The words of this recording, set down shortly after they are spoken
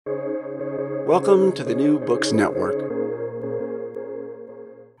Welcome to the New Books Network.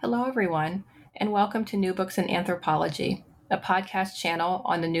 Hello, everyone, and welcome to New Books in Anthropology, a podcast channel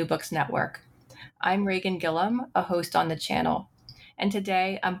on the New Books Network. I'm Reagan Gillum, a host on the channel, and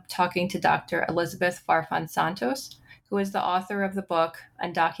today I'm talking to Dr. Elizabeth Farfan Santos, who is the author of the book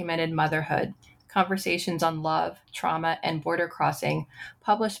Undocumented Motherhood: Conversations on Love, Trauma, and Border Crossing,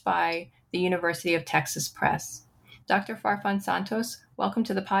 published by the University of Texas Press. Dr. Farfan Santos, welcome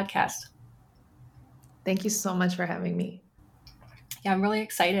to the podcast. Thank you so much for having me. Yeah, I'm really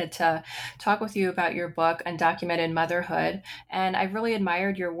excited to talk with you about your book, Undocumented Motherhood. And I've really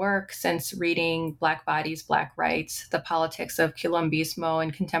admired your work since reading Black Bodies, Black Rights, The Politics of Quilombismo in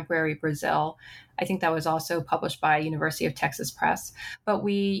Contemporary Brazil. I think that was also published by University of Texas Press. But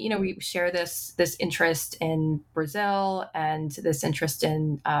we share this interest in Brazil and this interest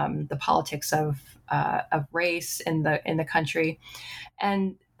in the politics of race in the country.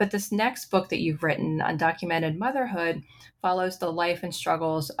 But this next book that you've written, Undocumented Motherhood, follows the life and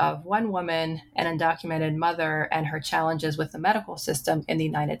struggles of one woman, an undocumented mother, and her challenges with the medical system in the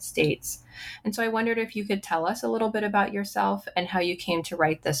United States. And so I wondered if you could tell us a little bit about yourself and how you came to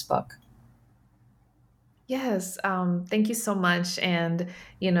write this book. Yes, thank you so much. And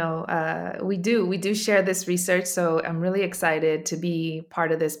we do share this research, so I'm really excited to be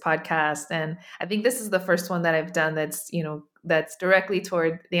part of this podcast. And I think this is the first one that I've done that's directly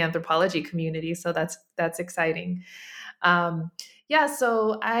toward the anthropology community. So that's exciting. Yeah,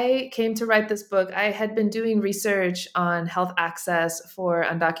 so I came to write this book. I had been doing research on health access for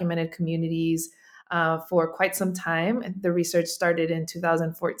undocumented communities for quite some time. The research started in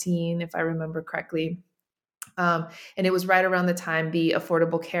 2014, if I remember correctly. And it was right around the time the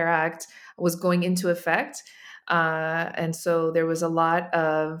Affordable Care Act was going into effect. And so there was a lot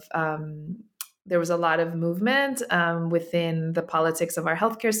of movement within the politics of our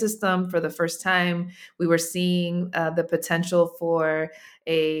healthcare system. For the first time, we were seeing the potential for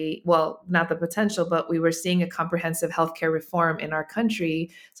not the potential, but we were seeing a comprehensive healthcare reform in our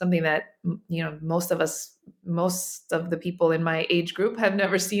country, something that, most of the people in my age group have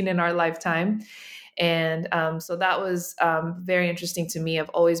never seen in our lifetime. And so that was very interesting to me. I've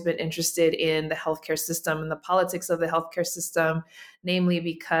always been interested in the healthcare system and the politics of the healthcare system, namely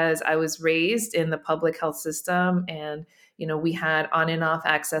because I was raised in the public health system, and we had on and off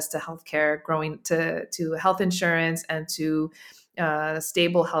access to healthcare, growing to health insurance and to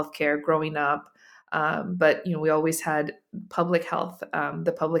stable healthcare growing up. But we always had public health.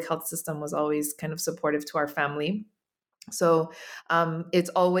 The public health system was always kind of supportive to our family. So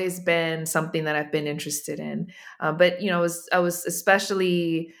it's always been something that I've been interested in. But I was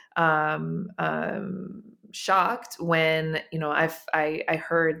especially shocked when I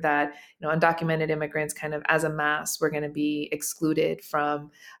heard that undocumented immigrants, kind of as a mass, were going to be excluded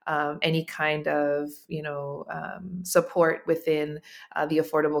from any kind of support within the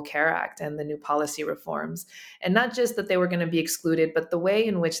Affordable Care Act and the new policy reforms. And not just that they were going to be excluded, but the way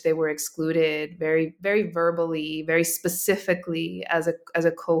in which they were excluded, very, very verbally, very specifically as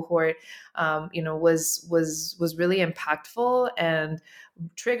a cohort, was really impactful and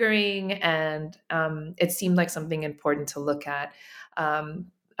triggering, and it seemed like something important to look at.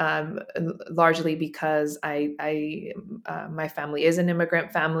 Largely because my family is an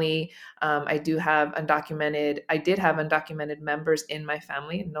immigrant family. I did have undocumented members in my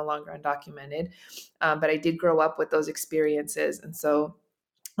family, no longer undocumented, but I did grow up with those experiences, and so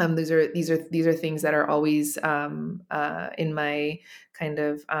these are things that are always in my kind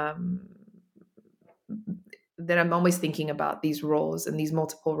of that I'm always thinking about, these roles and these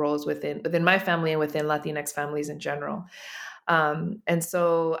multiple roles within my family and within Latinx families in general. And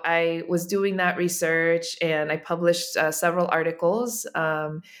so I was doing that research, and I published several articles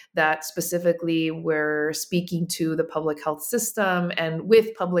that specifically were speaking to the public health system, and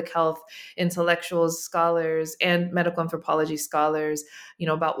with public health intellectuals, scholars, and medical anthropology scholars,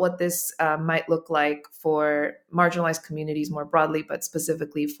 about what this might look like for marginalized communities more broadly, but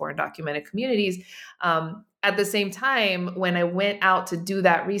specifically for undocumented communities. At the same time, when I went out to do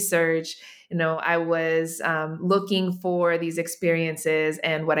that research, I was looking for these experiences,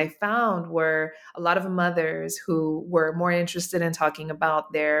 and what I found were a lot of mothers who were more interested in talking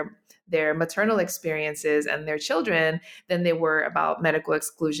about their maternal experiences and their children than they were about medical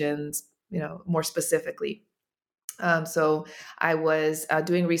exclusions, more specifically. So I was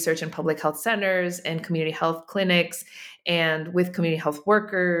doing research in public health centers and community health clinics and with community health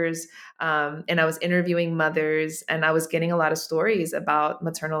workers. And I was interviewing mothers, and I was getting a lot of stories about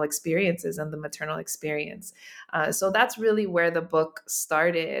maternal experiences and the maternal experience. So that's really where the book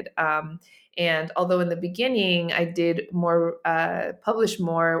started. And although in the beginning I did more, publish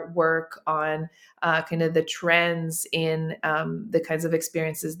more work on kind of the trends in the kinds of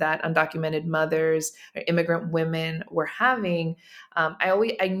experiences that undocumented mothers or immigrant women were having,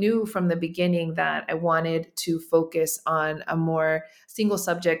 I knew from the beginning that I wanted to focus on a more single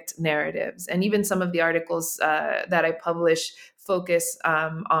subject narratives, and even some of the articles that I publish focus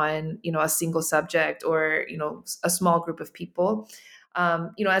on a single subject or a small group of people.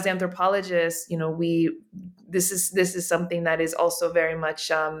 As anthropologists, we this is something that is also very much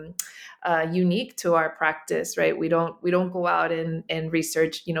unique to our practice, right? We don't go out and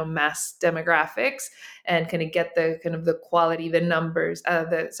research mass demographics and kind of get the quality, the numbers,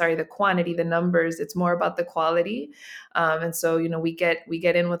 the quantity, the numbers. It's more about the quality. And so we get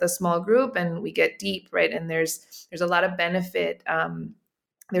in with a small group and we get deep, right? And there's a lot of benefit.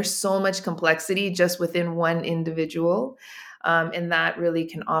 There's so much complexity just within one individual. And that really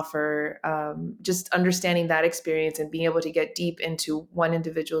can offer just understanding that experience and being able to get deep into one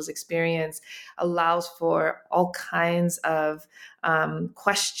individual's experience allows for all kinds of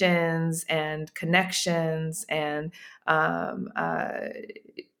questions and connections and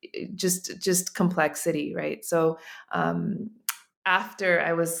just complexity, right? So after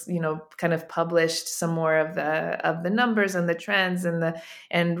I was, kind of published some more of the numbers and the trends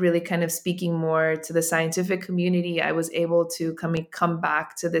and really kind of speaking more to the scientific community, I was able to come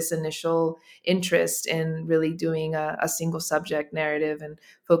back to this initial interest in really doing a single subject narrative and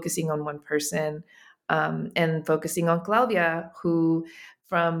focusing on one person, and focusing on Claudia, who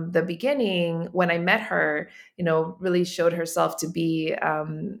from the beginning, when I met her, really showed herself to be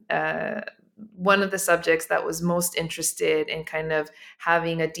one of the subjects that was most interested in kind of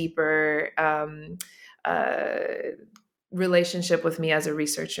having a deeper relationship with me as a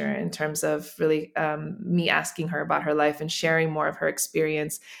researcher, in terms of really me asking her about her life and sharing more of her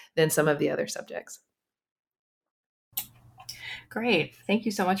experience than some of the other subjects. Great. Thank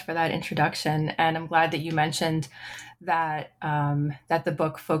you so much for that introduction. And I'm glad that you mentioned that that the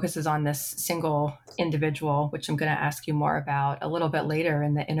book focuses on this single individual, which I'm going to ask you more about a little bit later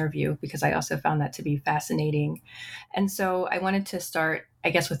in the interview, because I also found that to be fascinating. And so I wanted to start,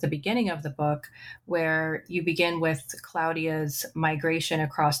 I guess, with the beginning of the book, where you begin with Claudia's migration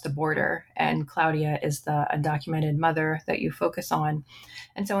across the border. And Claudia is the undocumented mother that you focus on.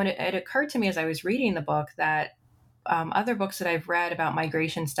 And so it occurred to me as I was reading the book that other books that I've read about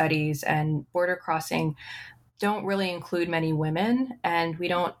migration studies and border crossing don't really include many women, and we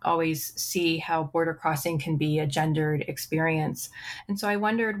don't always see how border crossing can be a gendered experience. And so I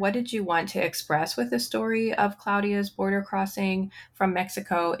wondered, what did you want to express with the story of Claudia's border crossing from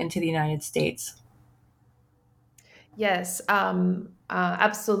Mexico into the United States? Yes,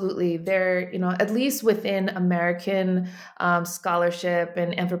 absolutely. There, at least within American scholarship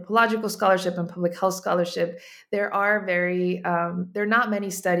and anthropological scholarship and public health scholarship, there are not many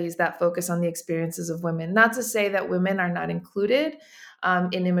studies that focus on the experiences of women. Not to say that women are not included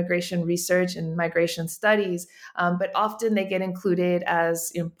in immigration research and migration studies, but often they get included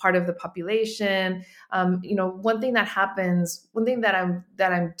as part of the population. One thing that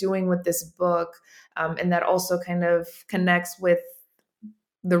I'm doing with this book, and that also kind of connects with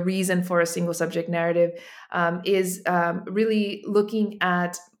the reason for a single subject narrative, is really looking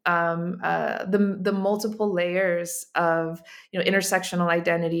at the multiple layers of intersectional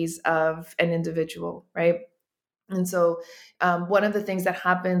identities of an individual, right? And so, one of the things that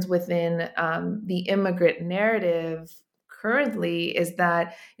happens within the immigrant narrative currently is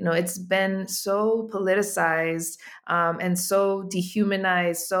that it's been so politicized, and so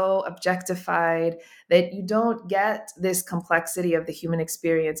dehumanized, so objectified, that you don't get this complexity of the human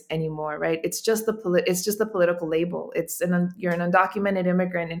experience anymore, right? It's just the political label. You're an undocumented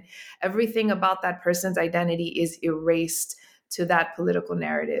immigrant, and everything about that person's identity is erased to that political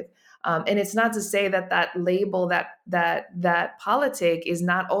narrative. And it's not to say that label, that politic is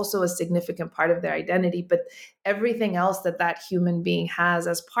not also a significant part of their identity, but everything else that human being has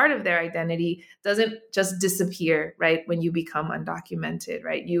as part of their identity doesn't just disappear, right? When you become undocumented,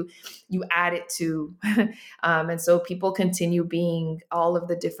 right? You add it to, and so people continue being all of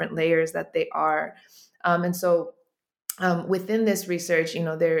the different layers that they are. And so within this research,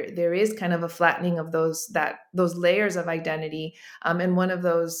 there is kind of a flattening of those layers of identity, and one of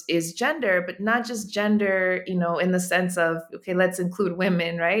those is gender, but not just gender, in the sense of, okay, let's include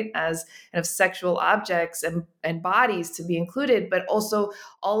women, right, as kind of sexual objects and bodies to be included, but also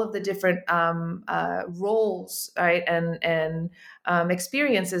all of the different roles, right, and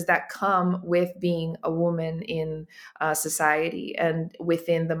experiences that come with being a woman in society and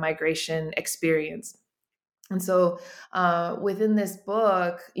within the migration experience. And so within this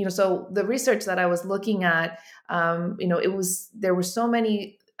book, so the research that I was looking at, there were so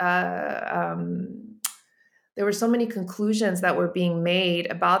many conclusions that were being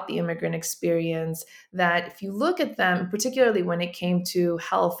made about the immigrant experience that if you look at them, particularly when it came to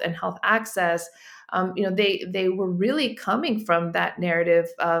health and health access, they were really coming from that narrative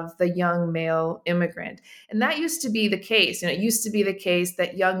of the young male immigrant. And that used to be the case. It used to be the case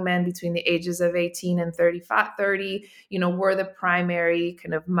that young men between the ages of 18 and 30, were the primary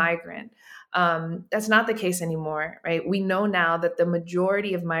kind of migrant. That's not the case anymore, right? We know now that the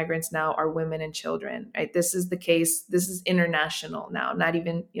majority of migrants now are women and children, right? This is the case. This is international now, not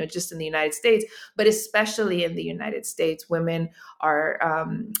even, just in the United States, but especially in the United States, women are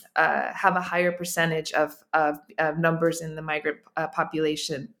have a higher percentage of numbers in the migrant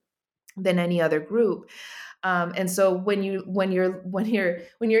population than any other group. And so when you're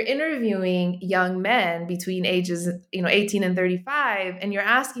interviewing young men between ages 18 and 35, and you're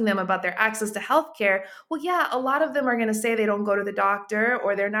asking them about their access to healthcare, well, yeah, a lot of them are going to say they don't go to the doctor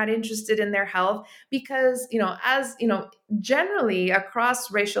or they're not interested in their health because generally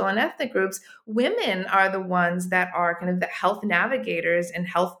across racial and ethnic groups, women are the ones that are kind of the health navigators and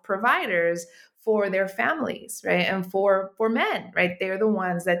health providers for their families, right? And for men, right? They're the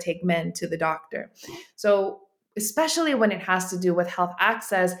ones that take men to the doctor. So especially when it has to do with health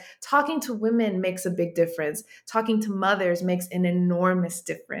access, talking to women makes a big difference. Talking to mothers makes an enormous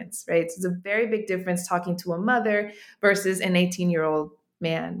difference, right? So it's a very big difference talking to a mother versus an 18-year-old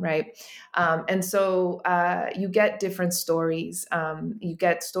man, right? And so you get different stories. You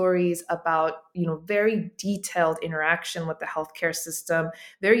get stories about, very detailed interaction with the healthcare system,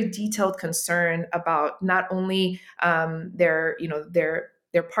 very detailed concern about not only their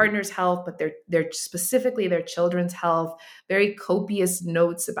partner's health, but their specifically their children's health, very copious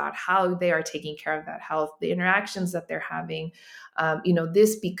notes about how they are taking care of that health, the interactions that they're having.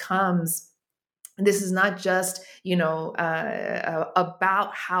 This is not just,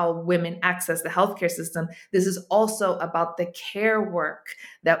 about how women access the healthcare system. This is also about the care work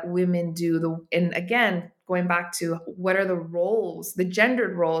that women do. And again, going back to what are the roles, the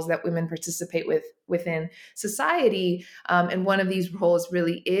gendered roles that women participate within society. And one of these roles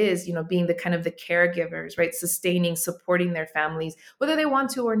really is, being the kind of the caregivers, right? Sustaining, supporting their families, whether they want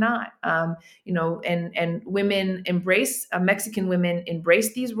to or not. And women Mexican women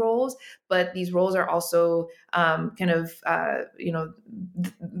embrace these roles, but these roles are also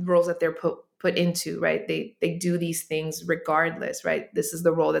roles that they're put into, right? They do these things regardless, right? This is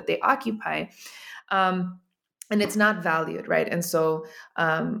the role that they occupy. And it's not valued, right? And so,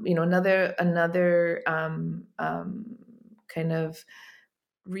 another kind of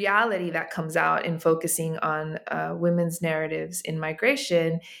reality that comes out in focusing on women's narratives in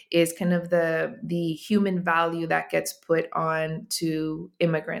migration is kind of the human value that gets put on to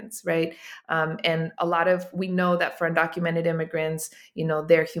immigrants, right? And we know that for undocumented immigrants,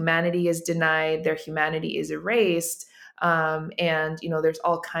 their humanity is denied, their humanity is erased. And there's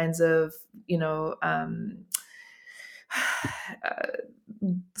all kinds of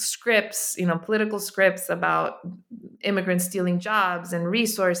scripts, political scripts about immigrants stealing jobs and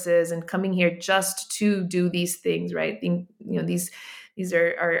resources and coming here just to do these things, right? These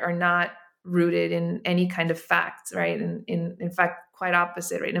are not rooted in any kind of facts, right? And in fact, quite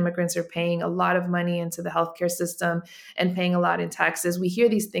opposite, right? Immigrants are paying a lot of money into the healthcare system and paying a lot in taxes. We hear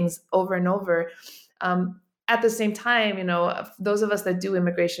these things over and over. At the same time, those of us that do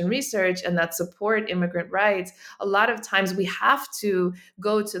immigration research and that support immigrant rights, a lot of times we have to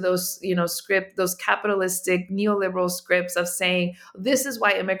go to those, those capitalistic neoliberal scripts of saying, this is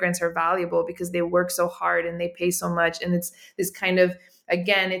why immigrants are valuable because they work so hard and they pay so much. And it's this kind of,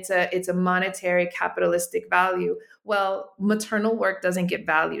 again, it's a monetary capitalistic value. Well, maternal work doesn't get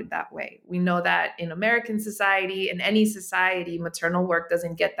valued that way. We know that in American society, in any society, maternal work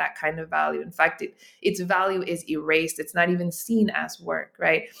doesn't get that kind of value. In fact, its value is erased. It's not even seen as work,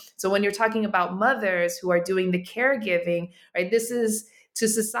 right? So when you're talking about mothers who are doing the caregiving, right, this is to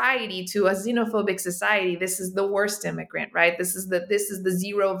society, to a xenophobic society, this is the worst immigrant, right? This is the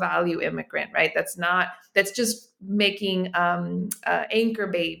zero value immigrant, right? That's just making anchor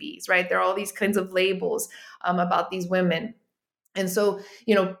babies, right? There are all these kinds of labels about these women. And so,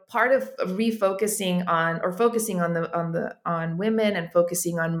 part of refocusing on, or focusing on women and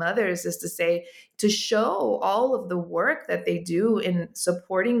focusing on mothers is to say, to show all of the work that they do in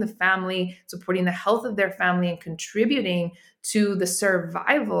supporting the family, supporting the health of their family, and contributing to the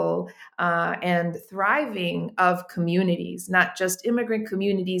survival and thriving of communities, not just immigrant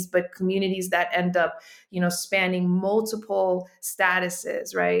communities, but communities that end up, spanning multiple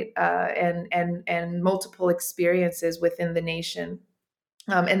statuses, right, and multiple experiences within the nation.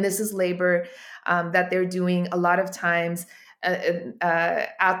 And this is labor that they're doing a lot of times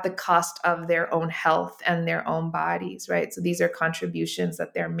at the cost of their own health and their own bodies, right? So these are contributions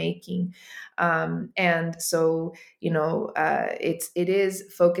that they're making, and so it is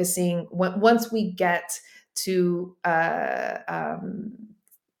focusing once we get to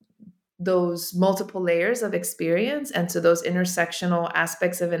those multiple layers of experience and to those intersectional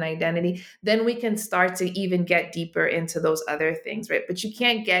aspects of an identity, then we can start to even get deeper into those other things, right? But you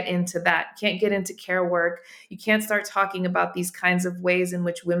can't get into that, can't get into care work. You can't start talking about these kinds of ways in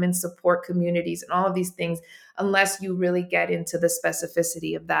which women support communities and all of these things unless you really get into the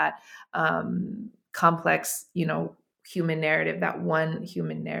specificity of that complex, human narrative, that one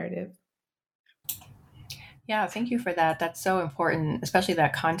human narrative. Yeah, thank you for that. That's so important, especially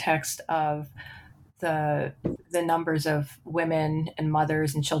that context of the numbers of women and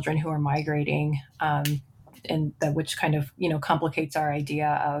mothers and children who are migrating, and that which kind of complicates our idea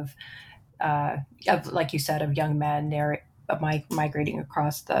of like you said, of young men migrating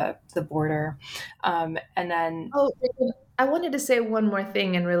across the border, and then. Oh, I wanted to say one more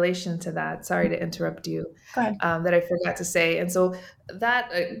thing in relation to that. Sorry to interrupt you. Go ahead. That I forgot to say. And so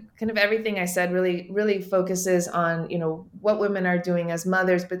that kind of everything I said really, really focuses on, what women are doing as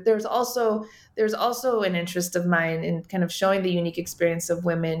mothers. But there's also an interest of mine in kind of showing the unique experience of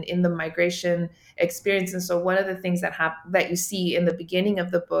women in the migration experience. And so one of the things that you see in the beginning of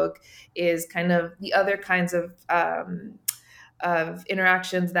the book is kind of the other kinds of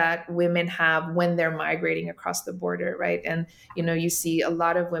interactions that women have when they're migrating across the border, right? And you see a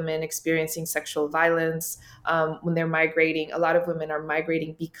lot of women experiencing sexual violence when they're migrating. A lot of women are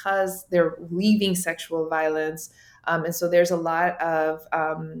migrating because they're leaving sexual violence. And so there's a lot of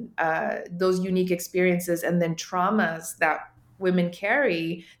those unique experiences and then traumas that women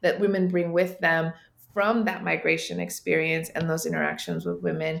carry, that women bring with them from that migration experience and those interactions with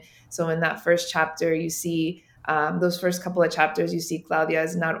women. So in that first chapter, you see those first couple of chapters, you see Claudia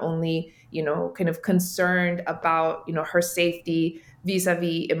is not only, kind of concerned about, her safety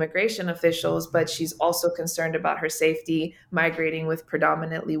vis-a-vis immigration officials, but she's also concerned about her safety migrating with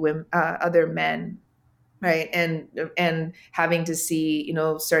predominantly women, other men, right? And having to see,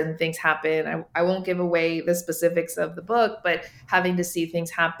 certain things happen. I won't give away the specifics of the book, but having to see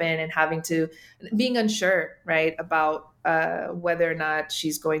things happen and being unsure, right, about whether or not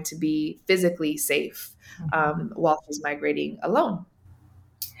she's going to be physically safe while she's migrating alone.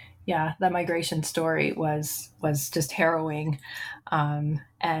 Yeah, the migration story was just harrowing,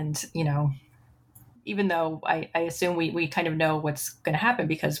 and even though I assume we kind of know what's going to happen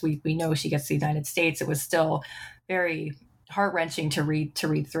because we know she gets to the United States, it was still very heart-wrenching to read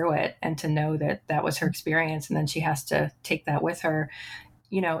through it and to know that was her experience, and then she has to take that with her,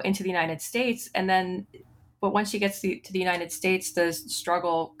 into the United States, and then. But once she gets to the United States, the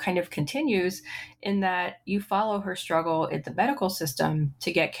struggle kind of continues in that you follow her struggle in the medical system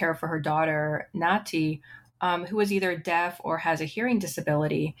to get care for her daughter, Nati, who is either deaf or has a hearing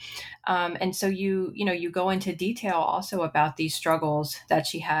disability. And so you go into detail also about these struggles that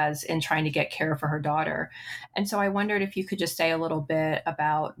she has in trying to get care for her daughter. And so I wondered if you could just say a little bit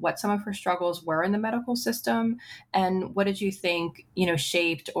about what some of her struggles were in the medical system and what did you think,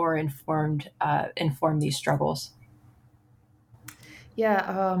 shaped or informed these struggles?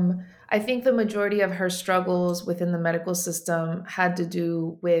 Yeah, I think the majority of her struggles within the medical system had to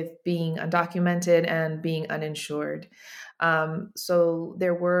do with being undocumented and being uninsured. So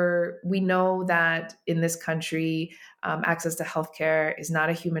we know that in this country, access to healthcare is not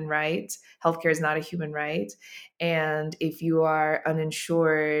a human right. Healthcare is not a human right. And if you are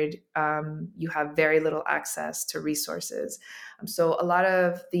uninsured, you have very little access to resources. So a lot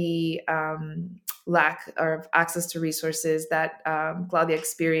of the lack of access to resources that Claudia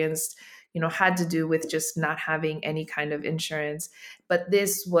experienced, had to do with just not having any kind of insurance. But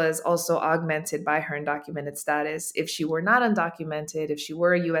this was also augmented by her undocumented status. If she were not undocumented, if she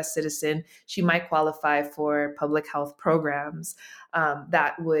were a U.S. citizen, she might qualify for public health programs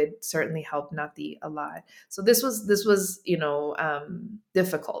that would certainly help Nati a lot. So this was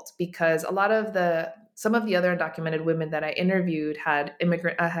difficult because some of the other undocumented women that I interviewed had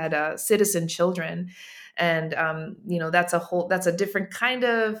citizen children, and that's a different kind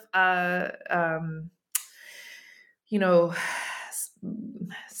of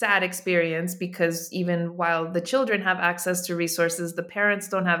sad experience, because even while the children have access to resources, the parents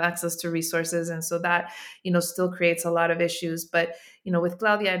don't have access to resources. And so that, still creates a lot of issues. But, with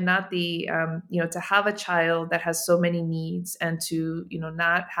Claudia and Nati, to have a child that has so many needs and to,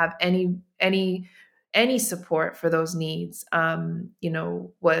 not have any support for those needs,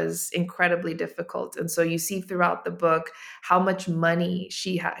 was incredibly difficult. And so you see throughout the book how much money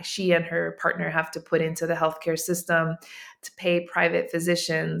she and her partner have to put into the healthcare system to pay private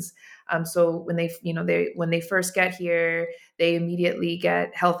physicians. So when they first get here, they immediately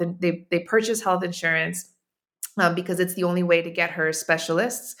get they purchase health insurance, because it's the only way to get her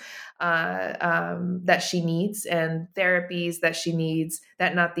specialists that she needs and therapies that she needs,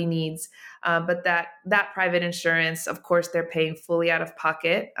 that Nati needs. But that private insurance, of course, they're paying fully out of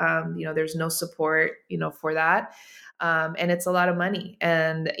pocket. There's no support, for that. And it's a lot of money.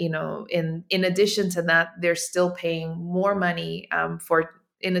 And, in addition to that, they're still paying more money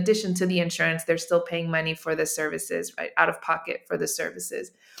in addition to the insurance, they're still paying money for the services, right, out of pocket for the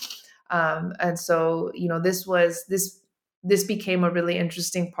services. And so, this became a really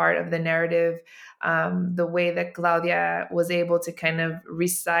interesting part of the narrative. The way that Claudia was able to kind of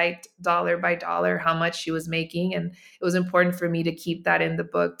recite dollar by dollar how much she was making. And it was important for me to keep that in the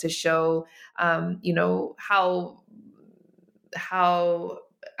book to show, how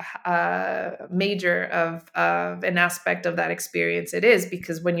major of an aspect of that experience it is,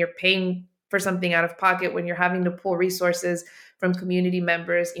 because when you're paying for something out of pocket, when you're having to pull resources from community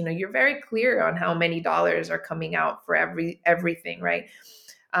members, you're very clear on how many dollars are coming out for everything, right?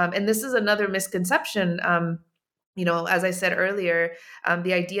 And this is another misconception. As I said earlier,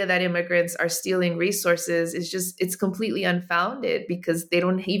 the idea that immigrants are stealing resources it's completely unfounded, because they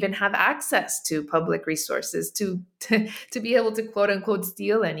don't even have access to public resources to be able to quote unquote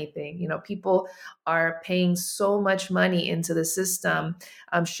steal anything. People are paying so much money into the system,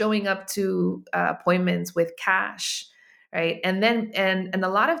 showing up to appointments with cash, right? And then, and a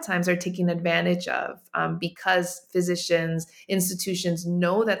lot of times are taken advantage of, because physicians, institutions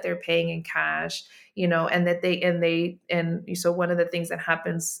know that they're paying in cash, and that so one of the things that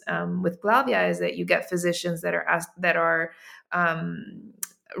happens with Claudia is that you get physicians that are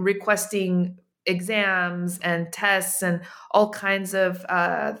requesting exams and tests and all kinds of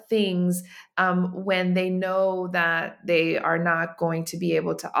things, when they know that they are not going to be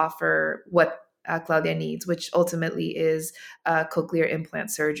able to offer what Claudia needs, which ultimately is cochlear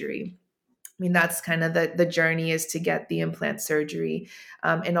implant surgery. I mean, that's kind of the journey, is to get the implant surgery,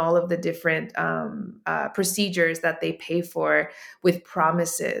 and all of the different procedures that they pay for, with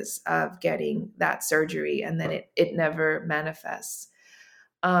promises of getting that surgery, and then it never manifests.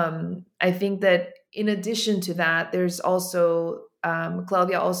 I think that in addition to that, there's also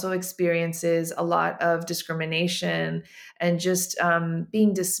Claudia also experiences a lot of discrimination and just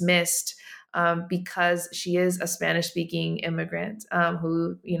being dismissed, because she is a Spanish-speaking immigrant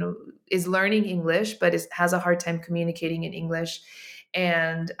who, is learning English, but has a hard time communicating in English,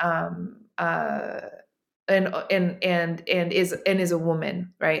 and is a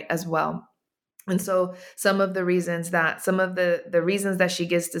woman, right, as well. And so some of the reasons that she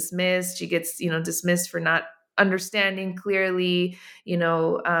gets dismissed for not understanding clearly,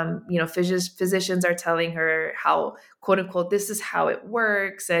 physicians are telling her how, quote unquote, this is how it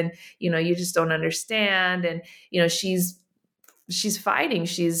works. And, you just don't understand. And, she's fighting,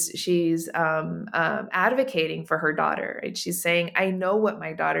 she's advocating for her daughter. Right? She's saying, I know what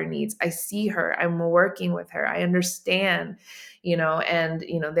my daughter needs. I see her, I'm working with her. I understand, and,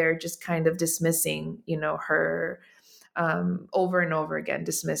 they're just kind of dismissing, her, over and over again,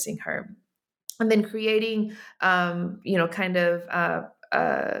 dismissing her. And then creating, kind of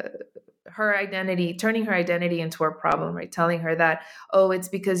her identity, turning her identity into a problem, right? Telling her that, oh, it's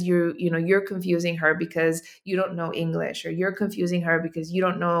because you're confusing her because you don't know English, or you're confusing her because you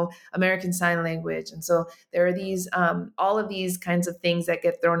don't know American Sign Language. And so there are these, all of these kinds of things that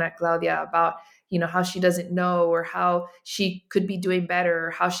get thrown at Claudia about, how she doesn't know, or how she could be doing better,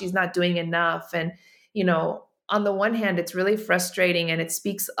 or how she's not doing enough. And, on the one hand, it's really frustrating, and it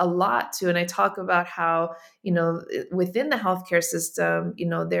speaks a lot to, and I talk about how, within the healthcare system,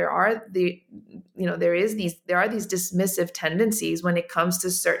 there are these dismissive tendencies when it comes to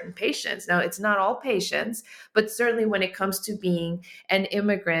certain patients. Now, it's not all patients, but certainly when it comes to being an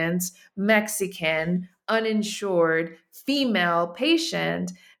immigrant, Mexican, uninsured, female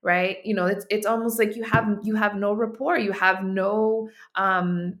patient, right? It's almost like you have no rapport, you have no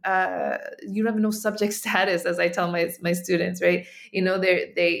subject status, as I tell my students, right?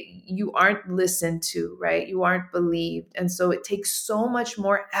 You aren't listened to, right? You aren't believed. And so it takes so much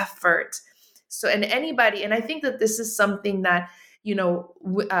more effort. And I think that this is something that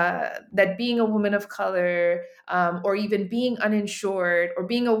that being a woman of color, or even being uninsured, or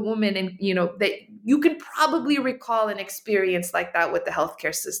being a woman, and that you can probably recall an experience like that with the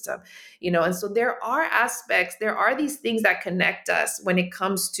healthcare system. And so there are aspects, there are these things that connect us when it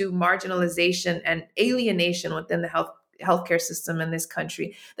comes to marginalization and alienation within the healthcare system in this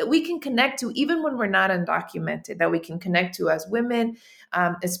country, that we can connect to even when we're not undocumented, that we can connect to as women,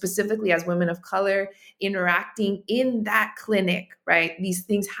 and specifically as women of color interacting in that clinic, right? These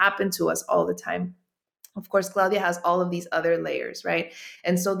things happen to us all the time. Of course, Claudia has all of these other layers, right?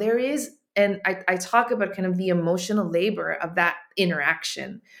 And so there is, and I talk about kind of the emotional labor of that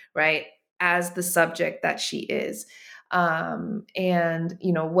interaction, right? As the subject that she is. And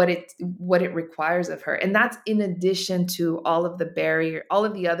what it requires of her, and that's in addition to all of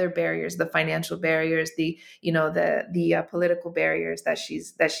the other barriers, the financial barriers, the political barriers that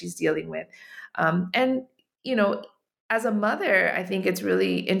she's dealing with. And as a mother, I think it's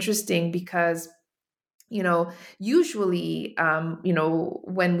really interesting because usually,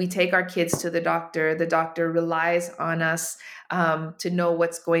 when we take our kids to the doctor relies on us to know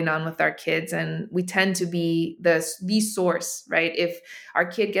what's going on with our kids. And we tend to be the source, right? If our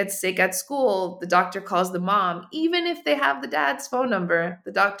kid gets sick at school, the doctor calls the mom. Even if they have the dad's phone number,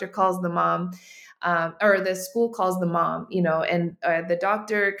 the doctor calls the mom. Or the school calls the mom, and the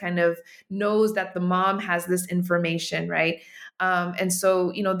doctor kind of knows that the mom has this information, right? And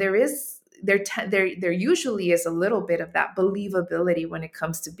so, there usually is a little bit of that believability when it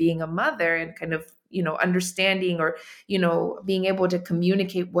comes to being a mother, and kind of understanding, or being able to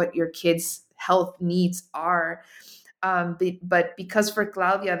communicate what your kids' health needs are. But because for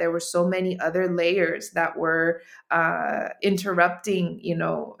Claudia there were so many other layers that were interrupting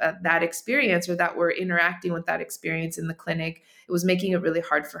that experience, or that were interacting with that experience in the clinic, it was making it really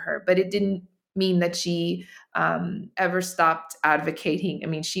hard for her. But it didn't mean that she ever stopped advocating. I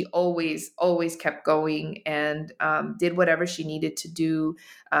mean, she always kept going, and did whatever she needed to do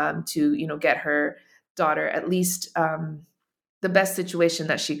to get her daughter at least the best situation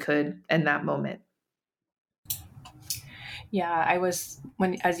that she could in that moment. Yeah,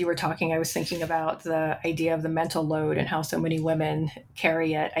 as you were talking, I was thinking about the idea of the mental load and how so many women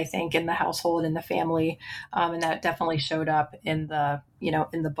carry it, I think, in the household, in the family. And that definitely showed up in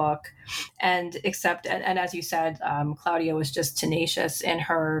the book. And as you said, Claudia was just tenacious in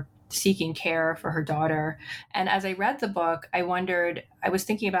her seeking care for her daughter. And as I read the book, I was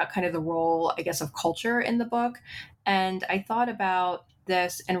thinking about kind of the role, I guess, of culture in the book. And I thought about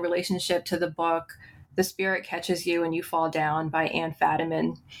this in relationship to the book The Spirit Catches You and You Fall Down by Anne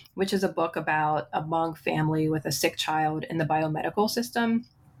Fadiman, which is a book about a Hmong family with a sick child in the biomedical system.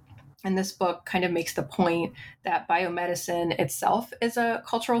 And this book kind of makes the point that biomedicine itself is a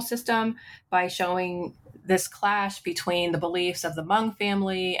cultural system by showing this clash between the beliefs of the Hmong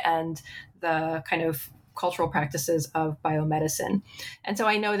family and the kind of cultural practices of biomedicine. And so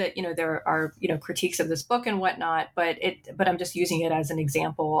I know that there are critiques of this book and whatnot, but I'm just using it as an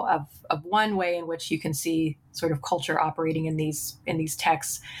example of one way in which you can see sort of culture operating in these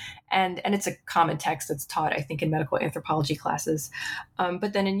texts. And it's a common text that's taught, I think, in medical anthropology classes.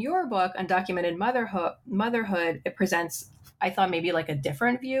 But then in your book, Undocumented Motherhood, it presents, I thought, maybe like a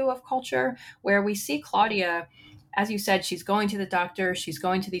different view of culture, where we see Claudia, as you said, she's going to the doctor, she's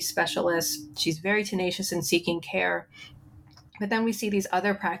going to these specialists, she's very tenacious in seeking care. But then we see these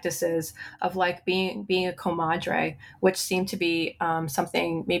other practices of like being a comadre, which seem to be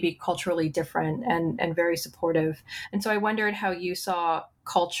something maybe culturally different and very supportive. And so I wondered how you saw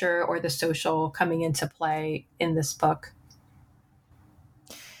culture or the social coming into play in this book.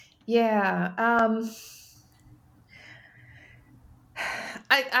 Yeah.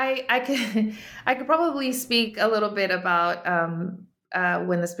 I could probably speak a little bit about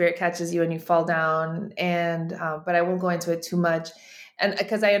when the Spirit catches you and you fall down, and but I won't go into it too much, and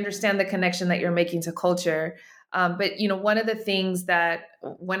because I understand the connection that you're making to culture. But one of the things that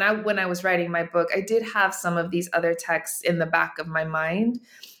when I was writing my book, I did have some of these other texts in the back of my mind.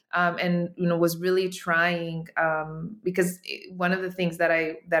 And was really trying, because one of the things that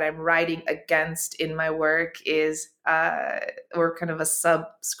I'm writing against in my work is or kind of a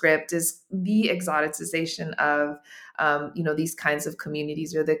subscript is the exoticization of these kinds of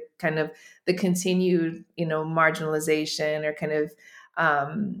communities, or the kind of the continued marginalization, or kind of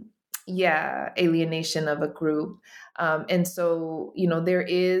alienation of a group. And so there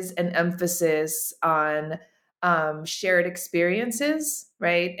is an emphasis on shared experiences,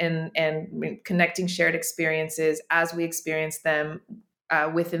 right? And connecting shared experiences as we experience them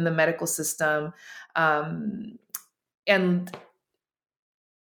within the medical system. And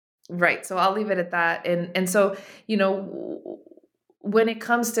right. So I'll leave it at that. And so, when it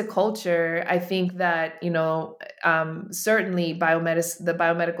comes to culture, I think that, certainly the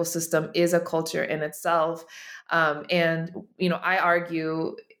biomedical system is a culture in itself. And, I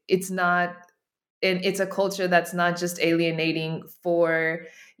argue it's not, and it's a culture that's not just alienating for,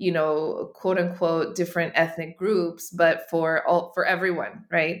 quote unquote, different ethnic groups, but for everyone,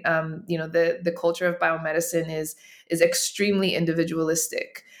 right? The culture of biomedicine is extremely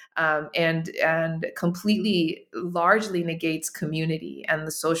individualistic, and completely largely negates community and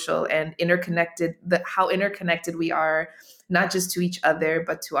the social and how interconnected we are, not just to each other,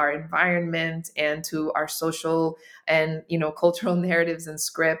 but to our environment and to our social and cultural narratives and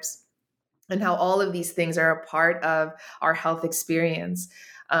scripts, and how all of these things are a part of our health experience.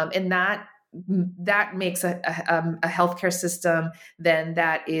 And that makes a healthcare system then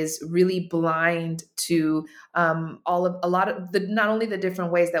that is really blind to a lot of not only the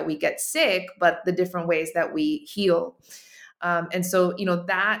different ways that we get sick, but the different ways that we heal. And so,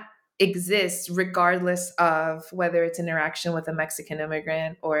 that exists regardless of whether it's interaction with a Mexican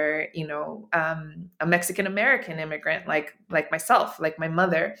immigrant or, a Mexican American immigrant, like myself, like my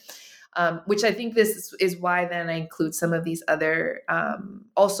mother. Which I think this is why then I include some of these other,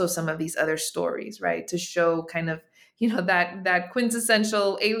 also some of these other stories, right? To show kind of, that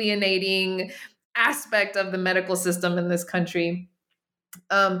quintessential alienating aspect of the medical system in this country.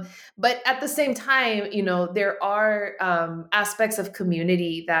 But at the same time, there are aspects of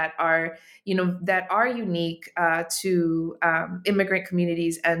community that are, that are unique to immigrant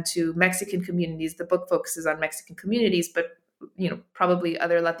communities and to Mexican communities. The book focuses on Mexican communities, but probably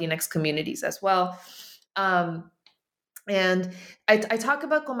other Latinx communities as well. And I talk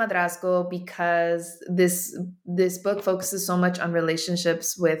about Comadrazgo because this book focuses so much on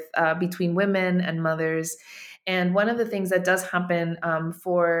relationships with between women and mothers. And one of the things that does happen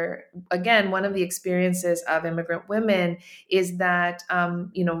for, again, one of the experiences of immigrant women is that,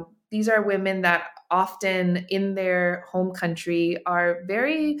 these are women that often in their home country are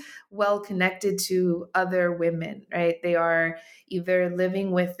very well connected to other women, right? They are either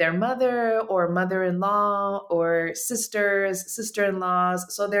living with their mother or mother-in-law or sisters,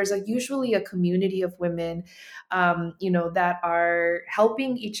 sister-in-laws. So there's usually a community of women, that are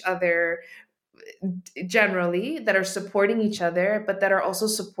helping each other generally, that are supporting each other, but that are also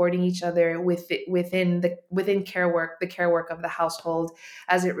supporting each other within the care work of the household,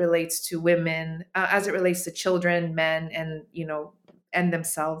 as it relates to women, as it relates to children, men, and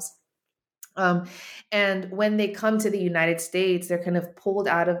themselves. And when they come to the United States, they're kind of pulled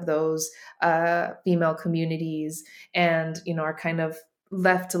out of those female communities, and are kind of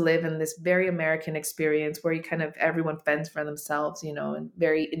left to live in this very American experience where everyone fends for themselves, in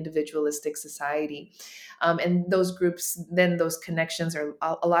very individualistic society. And those groups, then those connections are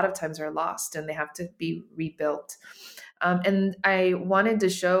a lot of times are lost, and they have to be rebuilt. And I wanted to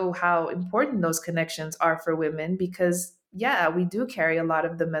show how important those connections are for women, because we do carry a lot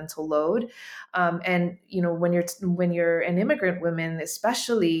of the mental load. And, when you're an immigrant woman,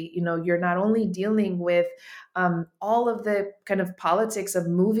 especially, you're not only dealing with all of the kind of politics of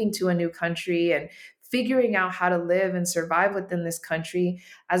moving to a new country and figuring out how to live and survive within this country.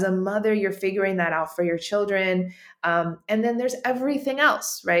 As a mother, you're figuring that out for your children. And then there's everything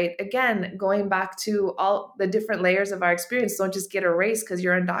else, right? Again, going back to all the different layers of our experience, don't just get erased because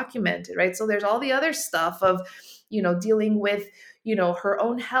you're undocumented, right? So there's all the other stuff of, dealing with, her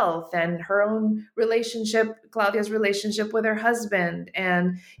own health and her own relationship, Claudia's relationship with her husband,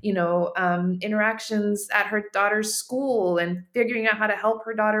 and, interactions at her daughter's school, and figuring out how to help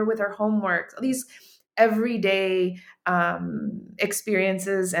her daughter with her homework. These everyday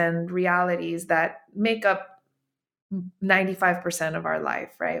experiences and realities that make up 95% of our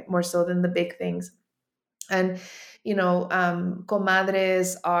life, right? More so than the big things. And,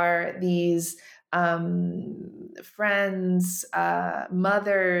 comadres are these friends,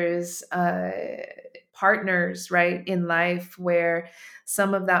 mothers, partners, right, in life, where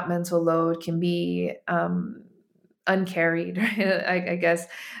some of that mental load can be uncarried, right? I guess,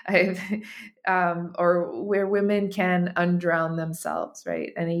 or where women can undrown themselves,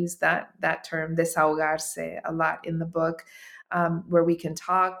 right? And I use that term, desahogarse, a lot in the book, where we can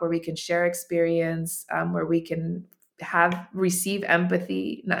talk, where we can share experience, where we can receive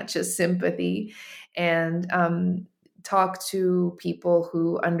empathy, not just sympathy, and talk to people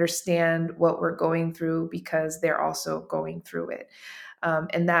who understand what we're going through, because they're also going through it.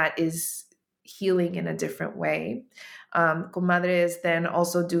 And that is healing in a different way. Comadres then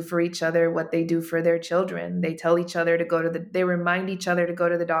also do for each other what they do for their children. They tell each other they remind each other to go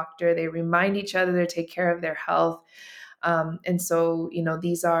to the doctor. They remind each other to take care of their health. And so,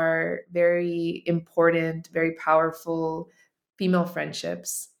 these are very important, very powerful female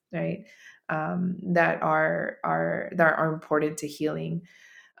friendships, right? That are important to healing.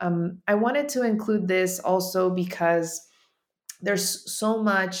 I wanted to include this also because there's so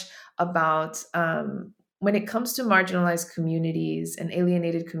much about when it comes to marginalized communities and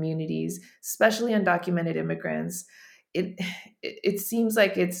alienated communities, especially undocumented immigrants. It it seems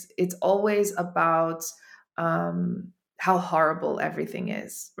like it's always about how horrible everything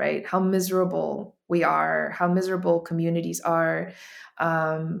is, right? How miserable we are, how miserable communities are.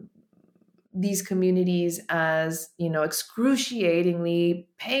 Um, these communities as excruciatingly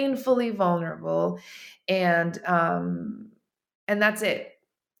painfully vulnerable, and that's it,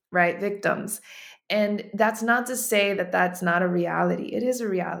 right? Victims. And that's not to say that that's not a reality. It is a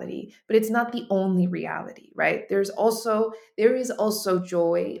reality, but it's not the only reality, right? There is also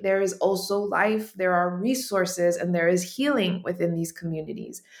joy, there is also life, there are resources, and there is healing within these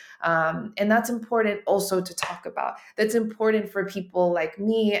communities. And that's important also to talk about. That's important for people like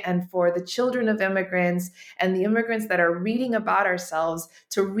me and for the children of immigrants and the immigrants that are reading about ourselves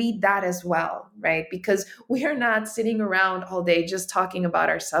to read that as well, right? Because we are not sitting around all day just talking about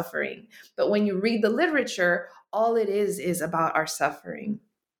our suffering. But when you read the literature, all it is about our suffering.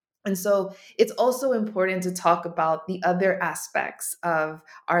 And so it's also important to talk about the other aspects of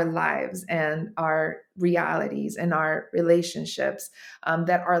our lives and our realities and our relationships,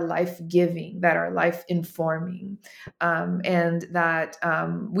 that are life giving, that are life informing, and that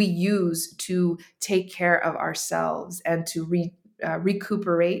we use to take care of ourselves and to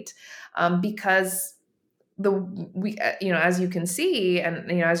recuperate, because the we as you can see, and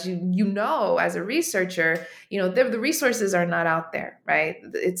as as a researcher, the resources are not out there, right?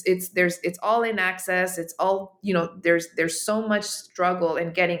 It's all in access. It's all, there's so much struggle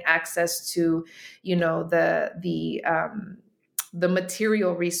in getting access to the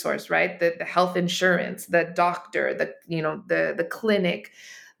material resource, right? The health insurance, the doctor, the clinic.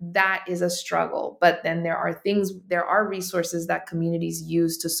 That is a struggle. But then there are resources that communities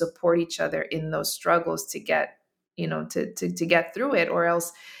use to support each other in those struggles to get, to get through it, or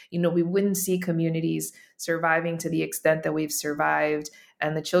else, we wouldn't see communities surviving to the extent that we've survived,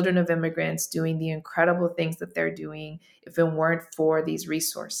 and the children of immigrants doing the incredible things that they're doing if it weren't for these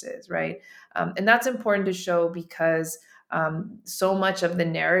resources, right? And that's important to show because so much of the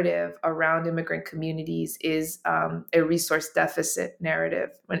narrative around immigrant communities is a resource deficit narrative,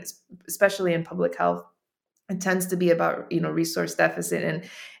 especially in public health. It tends to be about resource deficit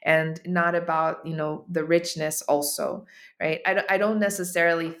and not about the richness also, right? I don't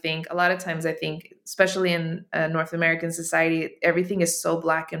necessarily think, a lot of times I think, especially in North American society, everything is so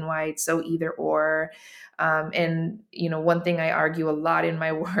black and white, so either or. And one thing I argue a lot in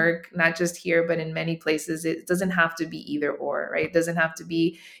my work, not just here but in many places, it doesn't have to be either or, right? It doesn't have to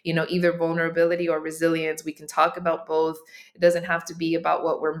be either vulnerability or resilience. We can talk about both. It doesn't have to be about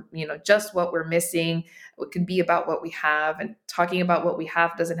what we're just what we're missing. It can be about what we have, and talking about what we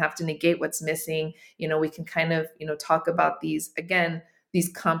have doesn't have to negate what's missing. We can kind of talk about these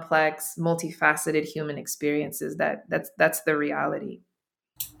complex, multifaceted human experiences. That's the reality.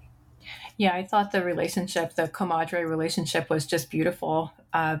 Yeah, I thought the comadre relationship was just beautiful,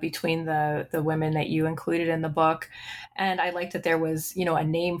 between the women that you included in the book. And I liked that there was, a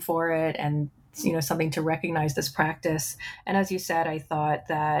name for it, and, something to recognize this practice. And as you said, I thought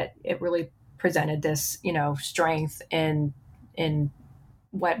that it really presented this, strength in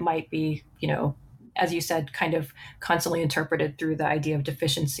what might be, as you said, kind of constantly interpreted through the idea of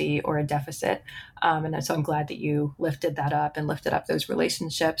deficiency or a deficit. And so I'm glad that you lifted that up and lifted up those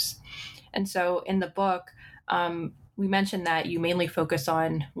relationships. And so in the book, we mentioned that you mainly focus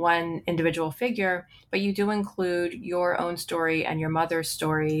on one individual figure, but you do include your own story and your mother's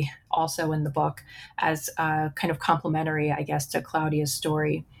story also in the book as kind of complementary, I guess, to Claudia's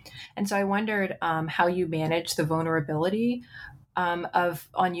story. And so I wondered how you manage the vulnerability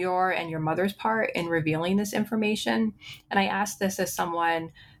on your and your mother's part in revealing this information. And I asked this as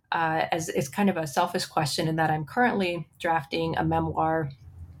someone, as it's kind of a selfish question, in that I'm currently drafting a memoir.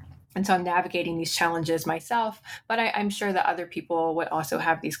 And so I'm navigating these challenges myself, but I'm sure that other people would also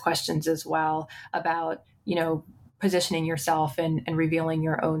have these questions as well about, positioning yourself and revealing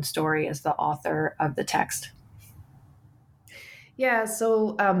your own story as the author of the text. Yeah.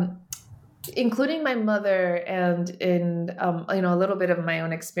 So, including my mother and in a little bit of my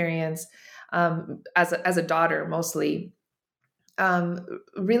own experience as a daughter, mostly,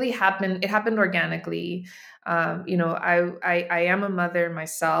 really happened. It happened organically. I am a mother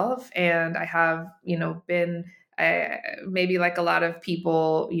myself, and I have been maybe like a lot of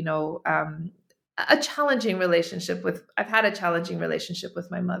people, a challenging relationship with. I've had a challenging relationship with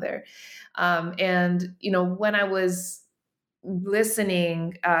my mother, and when I was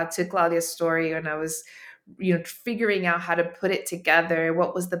listening to Claudia's story, and I was, figuring out how to put it together,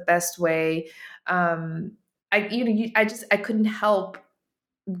 what was the best way. I couldn't help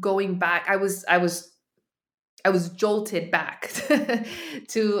going back. I was jolted back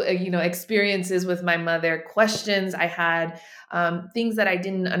to experiences with my mother, questions I had, things that I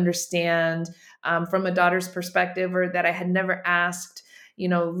didn't understand from a daughter's perspective, or that I had never asked.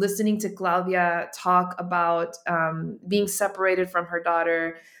 Listening to Claudia talk about being separated from her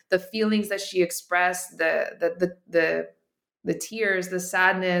daughter, the feelings that she expressed, the tears, the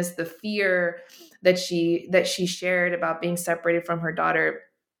sadness, the fear that she shared about being separated from her daughter.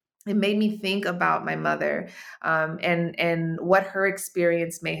 It made me think about my mother, and what her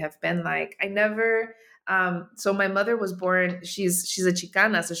experience may have been like. I never. So my mother was born. She's a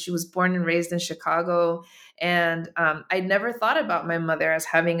Chicana, so she was born and raised in Chicago, and I never thought about my mother as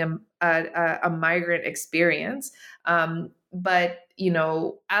having a migrant experience. But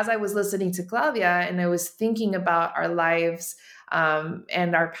as I was listening to Claudia and I was thinking about our lives,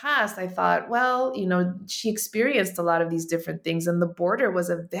 and our past, I thought, well, she experienced a lot of these different things, and the border was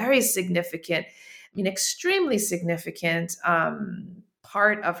a very significant, extremely significant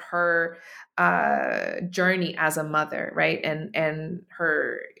part of her journey as a mother, right? And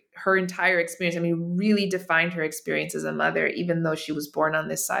her entire experience, really defined her experience as a mother, even though she was born on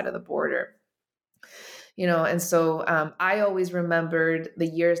this side of the border. And so I always remembered the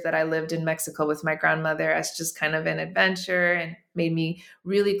years that I lived in Mexico with my grandmother as just kind of an adventure, and made me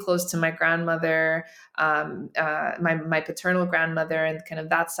really close to my grandmother, my paternal grandmother, and kind of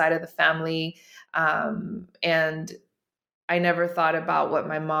that side of the family. And I never thought about what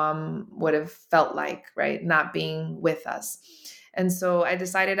my mom would have felt like, right, not being with us. And so I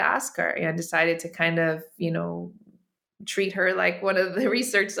decided to ask her, and I decided to kind of, treat her like one of the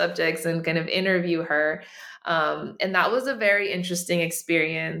research subjects and kind of interview her. And that was a very interesting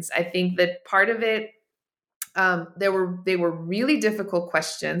experience. I think that part of it, they were really difficult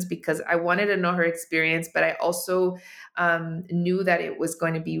questions because I wanted to know her experience, but I also knew that it was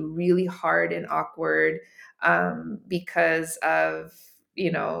going to be really hard and awkward because of,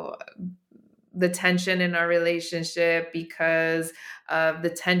 the tension in our relationship, because of the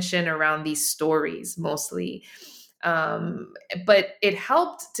tension around these stories mostly. But it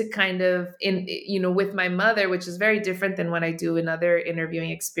helped to kind of with my mother, which is very different than what I do in other interviewing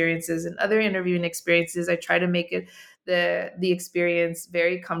experiences. In other interviewing experiences, I try to make it the experience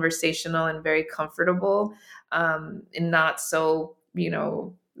very conversational and very comfortable, and not so,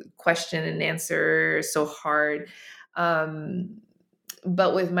 question and answer so hard.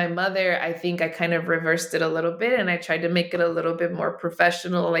 But with my mother, I think I kind of reversed it a little bit, and I tried to make it a little bit more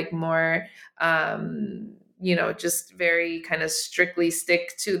professional, like more, just very kind of strictly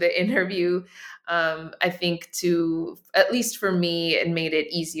stick to the interview. I think at least for me, it made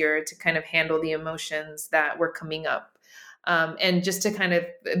it easier to kind of handle the emotions that were coming up, and just to kind of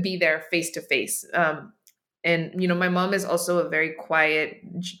be there face to face. And, my mom is also a very quiet,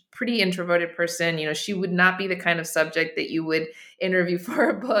 pretty introverted person. She would not be the kind of subject that you would interview for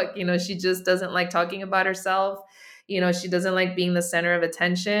a book. She just doesn't like talking about herself. She doesn't like being the center of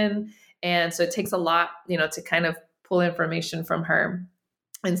attention. And so it takes a lot, to kind of pull information from her.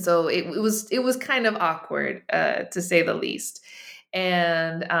 And so it was kind of awkward, to say the least.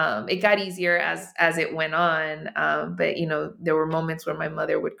 And it got easier as it went on. But, there were moments where my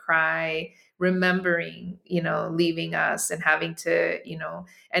mother would cry, remembering, leaving us and having to,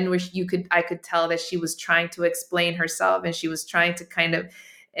 and where I could tell that she was trying to explain herself, and she was trying to kind of,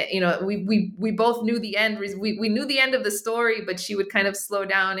 we both knew the end. We knew the end of the story, but she would kind of slow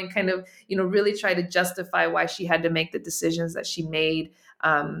down and kind of, really try to justify why she had to make the decisions that she made,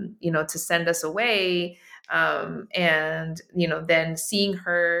 to send us away. And, then seeing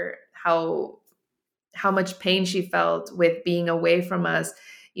her, how much pain she felt with being away from us,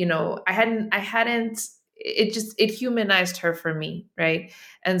 it humanized her for me. Right.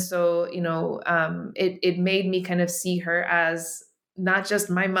 And so, it made me kind of see her as not just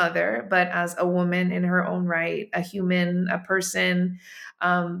my mother, but as a woman in her own right, a human, a person,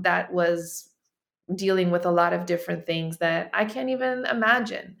 that was dealing with a lot of different things that I can't even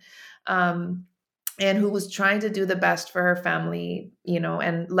imagine. And who was trying to do the best for her family,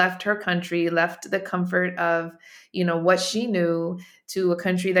 and left her country, left the comfort of, what she knew, to a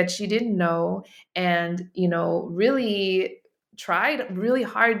country that she didn't know, and, really tried really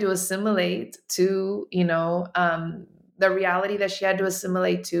hard to assimilate to, the reality that she had to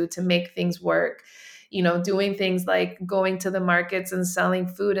assimilate to make things work. Doing things like going to the markets and selling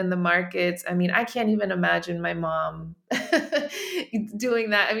food in the markets. I can't even imagine my mom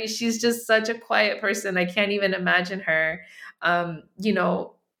doing that. She's just such a quiet person. I can't even imagine her, you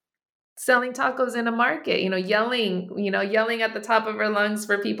know, selling tacos in a market, yelling at the top of her lungs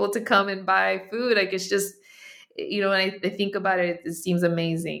for people to come and buy food. Like, it's just, when I think about it, it seems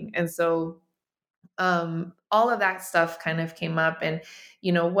amazing. And so all of that stuff kind of came up. And,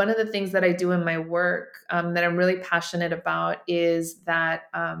 one of the things that I do in my work that I'm really passionate about is that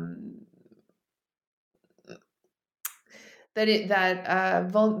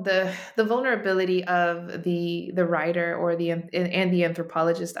the vulnerability of the writer or the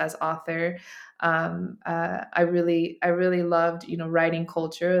anthropologist as author. I really loved writing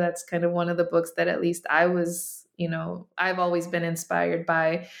culture. That's kind of one of the books that at least I've always been inspired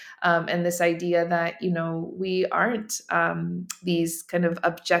by, and this idea that we aren't these kind of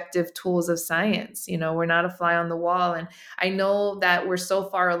objective tools of science. We're not a fly on the wall. And I know that we're so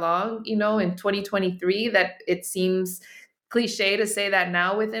far along in 2023 that it seems cliche to say that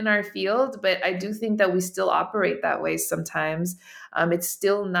now within our field, but I do think that we still operate that way sometimes. It's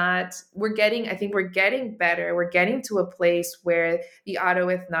still not, I think we're getting better. We're getting to a place where the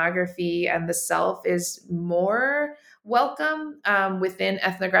autoethnography and the self is more welcome within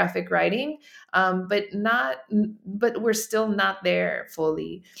ethnographic writing, but we're still not there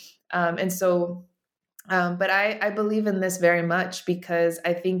fully. And so, but I believe in this very much because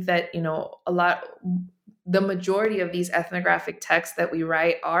I think that, the majority of these ethnographic texts that we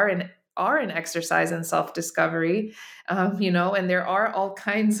write are an exercise in self-discovery, and there are all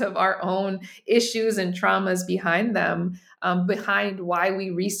kinds of our own issues and traumas behind them, behind why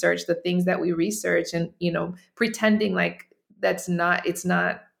we research the things that we research, and pretending like it's not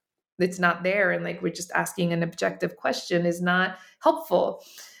there, and like we're just asking an objective question is not helpful.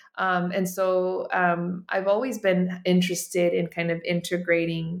 And so I've always been interested in kind of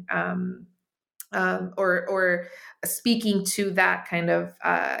integrating or speaking to that kind of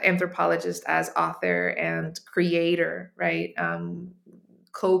anthropologist as author and creator, right?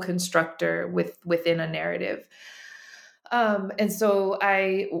 Co-constructor within a narrative. And so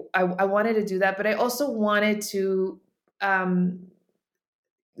I wanted to do that, but I also wanted to.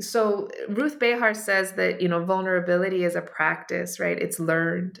 So Ruth Behar says that vulnerability is a practice, right? It's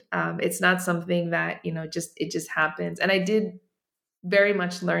learned. It's not something that it just happens. And I did very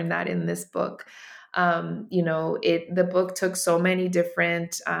much learn that in this book. The book took so many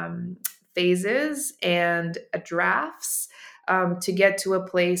different phases and drafts to get to a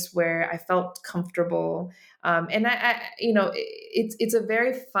place where I felt comfortable. And it's a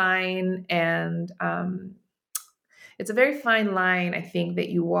very fine and it's a very fine line, I think, that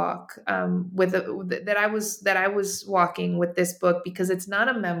you walk that I was walking with this book, because it's not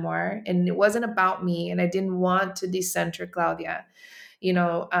a memoir and it wasn't about me, and I didn't want to decenter Claudia.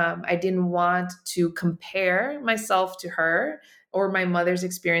 I didn't want to compare myself to her or my mother's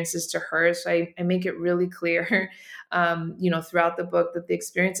experiences to hers. So I make it really clear, throughout the book, that the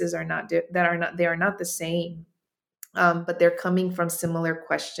experiences are not the same, but they're coming from similar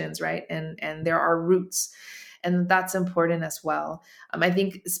questions, right? And there are roots. And that's important as well. I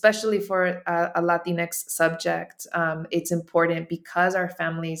think especially for a Latinx subject, it's important because our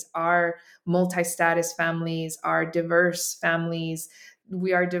families are multi-status families, are diverse families.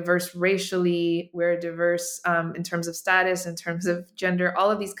 We are diverse racially, we're diverse in terms of status, in terms of gender, all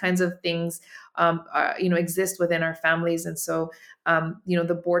of these kinds of things exist within our families. And so,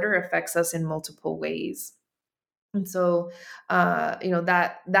 the border affects us in multiple ways. And so,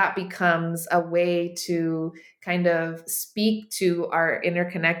 that becomes a way to kind of speak to our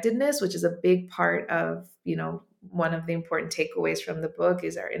interconnectedness, which is a big part of, one of the important takeaways from the book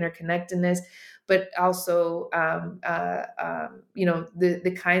is our interconnectedness, but also, the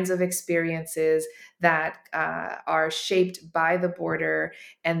kinds of experiences that are shaped by the border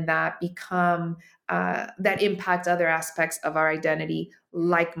and that become, that impact other aspects of our identity,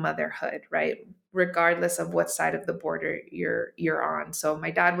 like motherhood, right? Regardless of what side of the border you're on. So my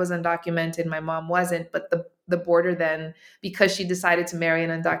dad was undocumented, my mom wasn't, but the border then, because she decided to marry an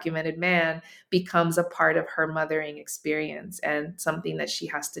undocumented man, becomes a part of her mothering experience and something that she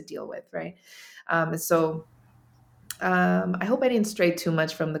has to deal with, right? So I hope I didn't stray too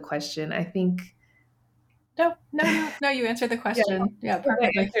much from the question. I think No, you answered the question. Yeah,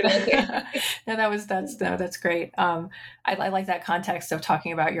 perfectly. No, that's great. I like that context of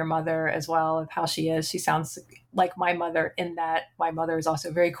talking about your mother as well, of how she is. She sounds like my mother in that my mother is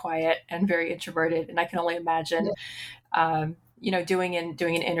also very quiet and very introverted. And I can only imagine, doing an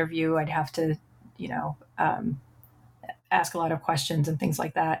interview, I'd have to, ask a lot of questions and things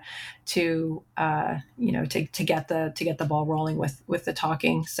like that to to get the ball rolling with the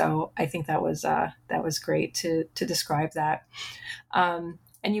talking. So I think that was great to describe that. And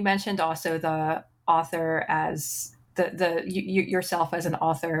you mentioned also the author as yourself as an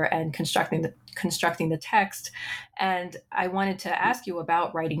author and constructing the text. And I wanted to ask you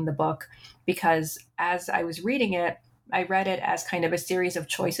about writing the book, because as I was reading it, I read it as kind of a series of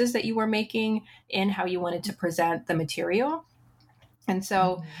choices that you were making in how you wanted to present the material. And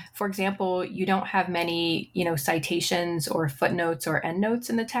so, for example, you don't have many, citations or footnotes or endnotes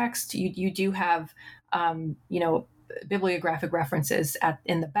in the text. You do have, bibliographic references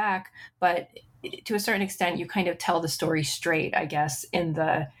in the back, but to a certain extent, you kind of tell the story straight, I guess, in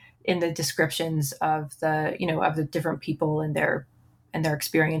the descriptions of the different people and their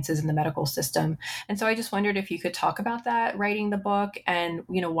experiences in the medical system. And so I just wondered if you could talk about that, writing the book, and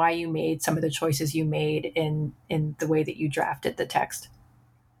why you made some of the choices you made in the way that you drafted the text.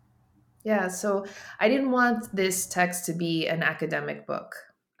 Yeah, so I didn't want this text to be an academic book.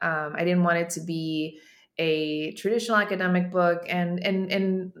 I didn't want it to be a traditional academic book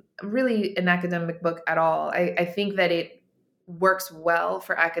and really an academic book at all. I think that it works well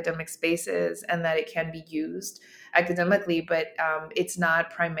for academic spaces and that it can be used academically, but it's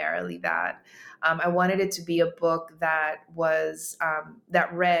not primarily that. I wanted it to be a book that was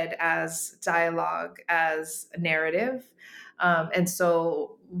that read as dialogue, as narrative. And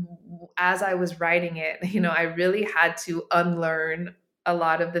so as I was writing it, I really had to unlearn a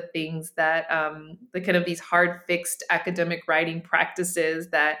lot of the things that the kind of these hard fixed academic writing practices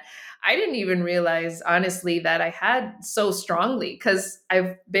that I didn't even realize, honestly, that I had so strongly, because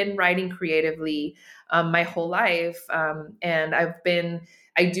I've been writing creatively my whole life. And I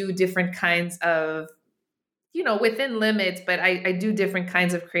do different kinds of, within limits, but I do different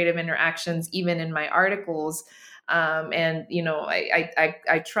kinds of creative interactions, even in my articles. And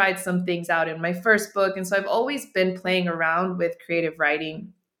I tried some things out in my first book, and so I've always been playing around with creative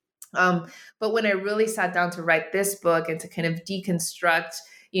writing. But when I really sat down to write this book and to kind of deconstruct,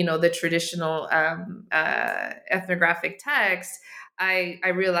 the traditional ethnographic text, I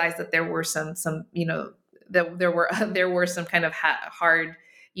realized that there were some that there were some kind of hard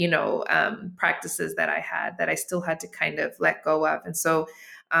practices that I had that I still had to kind of let go of. And so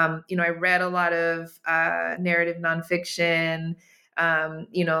I read a lot of narrative nonfiction,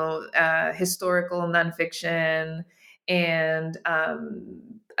 historical nonfiction, and a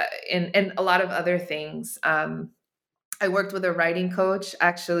lot of other things. I worked with a writing coach,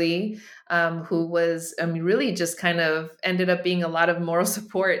 actually, who was really just kind of ended up being a lot of moral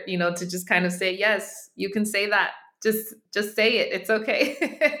support, to just kind of say, yes, you can say that. Just say it. It's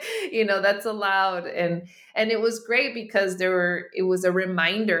okay. That's allowed. And it was great because it was a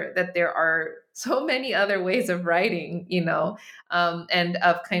reminder that there are so many other ways of writing, and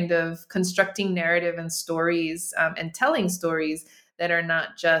of kind of constructing narrative and stories, and telling stories that are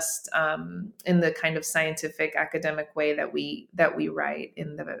not just in the kind of scientific academic way that we write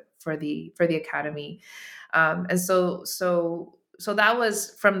for the academy. And so that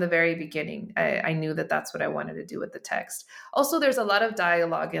was from the very beginning. I knew that that's what I wanted to do with the text. Also, there's a lot of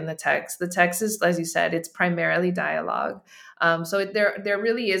dialogue in the text. The text is, as you said, it's primarily dialogue. So there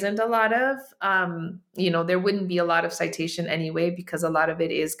really isn't a lot of, there wouldn't be a lot of citation anyway, because a lot of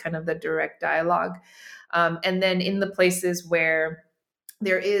it is kind of the direct dialogue. And then in the places where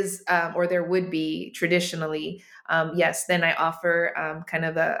there is, or there would be traditionally, yes, then I offer kind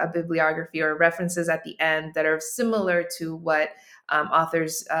of a bibliography or references at the end that are similar to what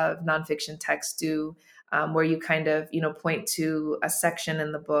authors of nonfiction texts do, where you kind of, point to a section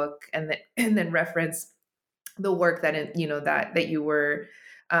in the book and then reference the work that, that you were,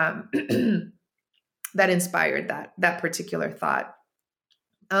 that inspired that particular thought.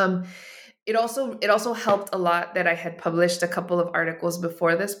 It also helped a lot that I had published a couple of articles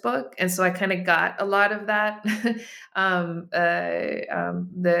before this book. And so I kind of got a lot of that,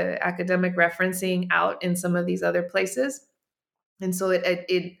 the academic referencing out in some of these other places. And so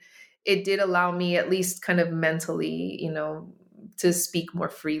it did allow me, at least kind of mentally, to speak more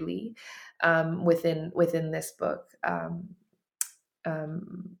freely within this book.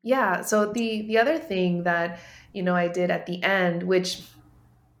 Yeah. So the other thing that, I did at the end, which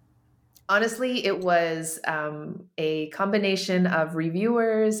honestly, it was a combination of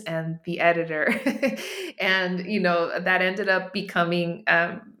reviewers and the editor. And, that ended up becoming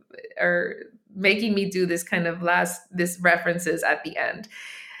or making me do this kind of this references at the end,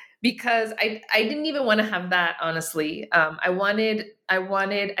 because I didn't even want to have that, honestly. I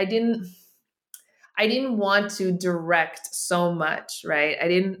didn't want to direct so much, right? I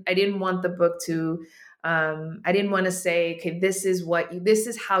didn't want the book to, I didn't want to say, okay, this is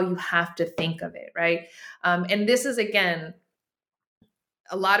how you have to think of it, right? And this is, again,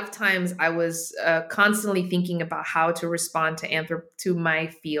 a lot of times I was constantly thinking about how to respond to my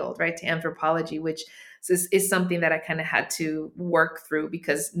field, right? To anthropology, which is something that I kind of had to work through,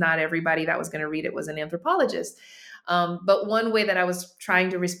 because not everybody that was going to read it was an anthropologist. But one way that I was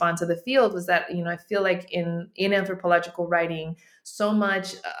trying to respond to the field was that, I feel like in anthropological writing, so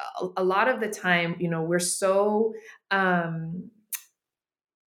much, a lot of the time, we're so, uh,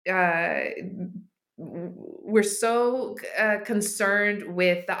 we're so concerned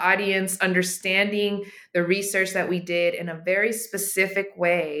with the audience understanding the research that we did in a very specific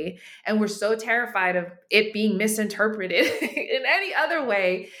way, and we're so terrified of it being misinterpreted in any other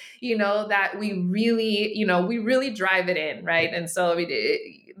way, that we really drive it in, right? And so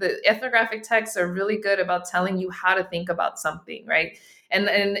the ethnographic texts are really good about telling you how to think about something, right?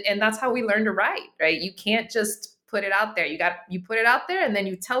 And that's how we learn to write, right? You can't just put it out there. You put it out there, and then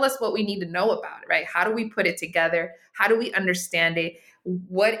you tell us what we need to know about it, right? How do we put it together? How do we understand it?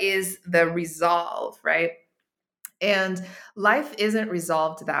 What is the resolve, right? And life isn't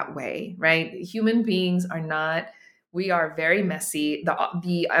resolved that way, right? Human beings are not. We are very messy.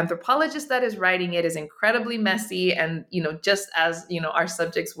 The anthropologist that is writing it is incredibly messy, and just as our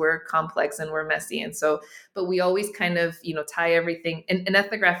subjects were complex and were messy, and so, but we always kind of tie everything. And an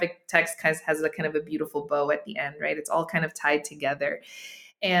ethnographic text has a kind of a beautiful bow at the end, right? It's all kind of tied together.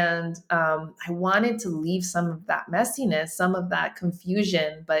 And I wanted to leave some of that messiness, some of that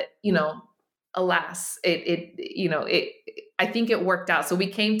confusion, but alas, it I think it worked out. So we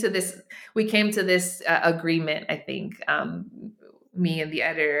came to this agreement, I think, me and the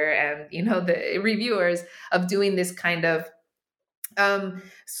editor and the reviewers, of doing this kind of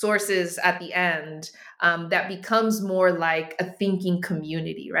sources at the end, that becomes more like a thinking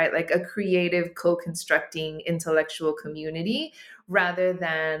community, right? Like a creative, co-constructing intellectual community, rather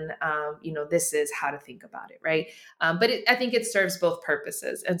than, this is how to think about it, right? But I think it serves both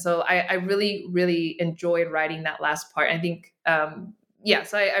purposes. And so I really, really enjoyed writing that last part. I think,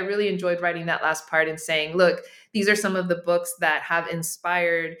 so I really enjoyed writing that last part and saying, look, these are some of the books that have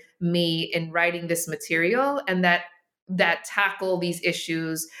inspired me in writing this material, and that tackle these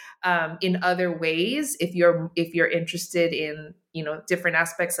issues in other ways. If you're interested in different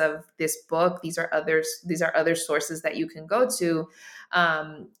aspects of this book, these are other sources that you can go to,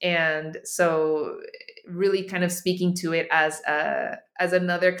 and so really kind of speaking to it as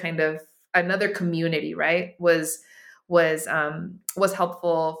another community, right, was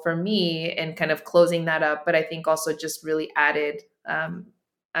helpful for me in kind of closing that up. But I think also just really added,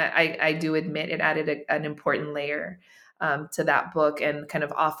 I do admit it added an important layer to that book, and kind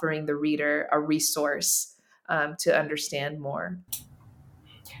of offering the reader a resource to understand more.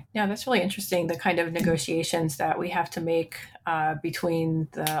 Yeah, that's really interesting. The kind of negotiations that we have to make between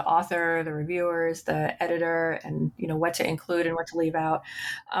the author, the reviewers, the editor, and what to include and what to leave out.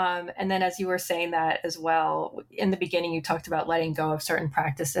 And then, as you were saying that as well, in the beginning, you talked about letting go of certain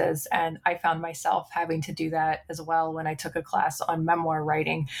practices, and I found myself having to do that as well when I took a class on memoir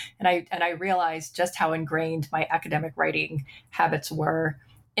writing, and I realized just how ingrained my academic writing habits were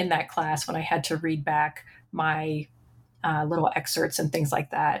in that class when I had to read back my little excerpts and things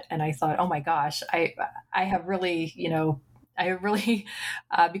like that. And I thought, oh my gosh, I have really, I have really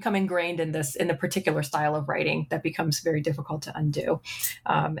become ingrained in the particular style of writing that becomes very difficult to undo.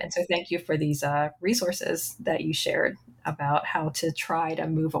 And so thank you for these resources that you shared about how to try to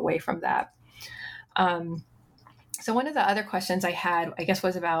move away from that. So one of the other questions I had, I guess,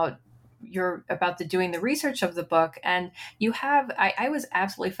 was about doing the research of the book. And you have, I was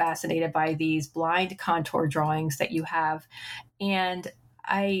absolutely fascinated by these blind contour drawings that you have. And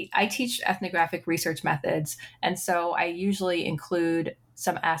I teach ethnographic research methods. And so I usually include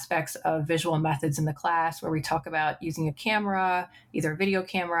some aspects of visual methods in the class where we talk about using a camera, either a video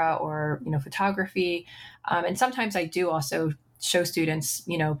camera or, photography. And sometimes I do also show students,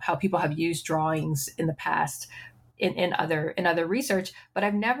 how people have used drawings in the past in other research, but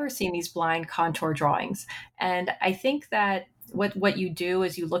I've never seen these blind contour drawings. And I think that what you do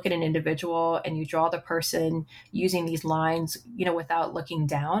is you look at an individual and you draw the person using these lines, without looking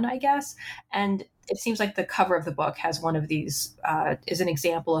down, I guess. And it seems like the cover of the book has one of these, is an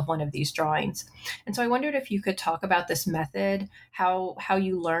example of one of these drawings. And so I wondered if you could talk about this method, how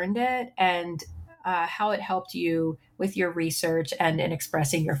you learned it, and how it helped you with your research and in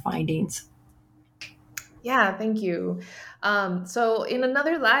expressing your findings. Yeah, thank you. So in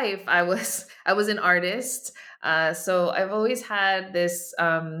another life, I was an artist. So I've always had this,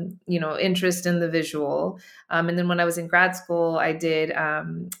 interest in the visual. And then when I was in grad school, I did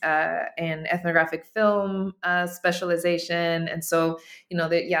an ethnographic film specialization. And so,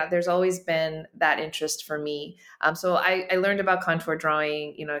 there's always been that interest for me. So I learned about contour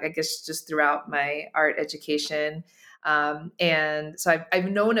drawing, I guess just throughout my art education. And so I've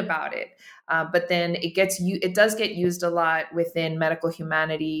known about it. But then it does get used a lot within medical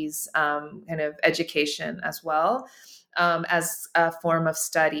humanities kind of education as well, as a form of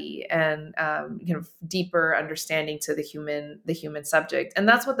study and deeper understanding to the human subject. And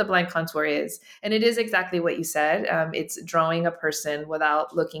that's what the blind contour is. And it is exactly what you said. It's drawing a person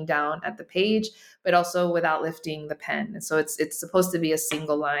without looking down at the page, but also without lifting the pen. And so it's supposed to be a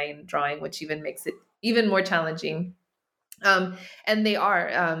single line drawing, which even makes it even more challenging. And they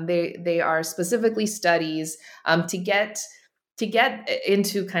are specifically studies to get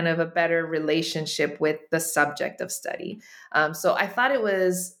into kind of a better relationship with the subject of study. So I thought it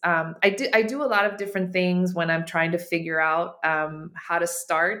was, I do a lot of different things when I'm trying to figure out how to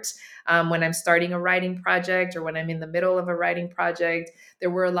start. When I'm starting a writing project or when I'm in the middle of a writing project, there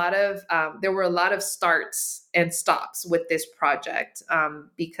were a lot of starts and stops with this project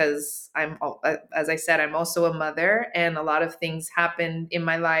because as I said, I'm also a mother, and a lot of things happened in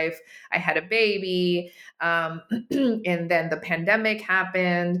my life. I had a baby, and then the pandemic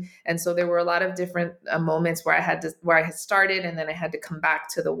happened, and so there were a lot of different moments where I had started, and then I had to come back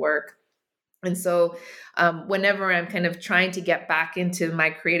to the work. And so whenever I'm kind of trying to get back into my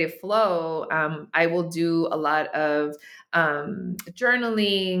creative flow, I will do a lot of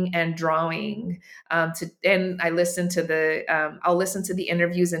journaling and drawing. And I listen to I'll listen to the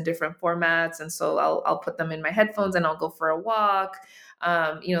interviews in different formats. And so I'll put them in my headphones and I'll go for a walk.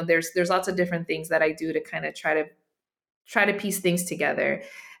 There's lots of different things that I do to kind of try to piece things together.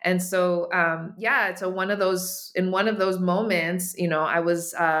 And so, so in one of those moments, I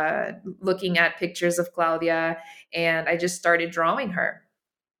was looking at pictures of Claudia, and I just started drawing her,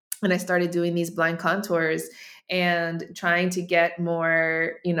 and I started doing these blind contours and trying to get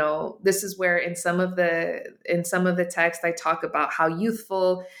more, this is where in some of the text, I talk about how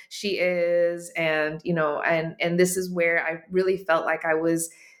youthful she is. And, and this is where I really felt like I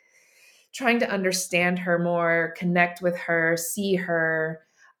was trying to understand her more, connect with her, see her,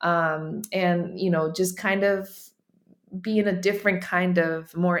 and, just kind of be in a different kind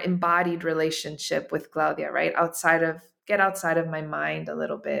of more embodied relationship with Claudia, right? Get outside of my mind a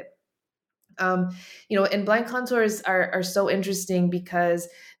little bit. And blind contours are so interesting because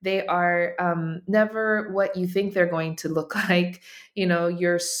they are never what you think they're going to look like.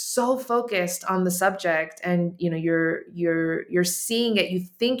 You're so focused on the subject, and you're seeing it. You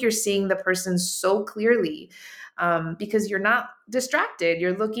think you're seeing the person so clearly because you're not distracted.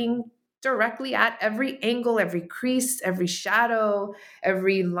 You're looking directly at every angle, every crease, every shadow,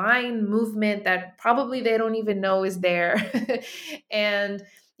 every line movement that probably they don't even know is there. And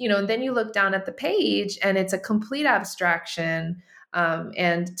and then you look down at the page and it's a complete abstraction.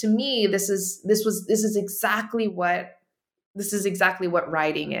 And to me, this is exactly what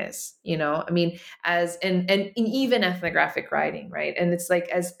writing is, I mean, as and even ethnographic writing, right? And it's like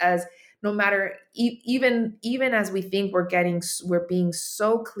as no matter even as we think we're being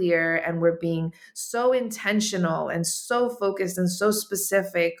so clear and we're being so intentional and so focused and so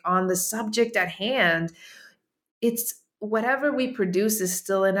specific on the subject at hand, it's whatever we produce is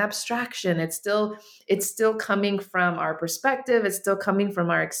still an abstraction. It's still coming from our perspective. It's still coming from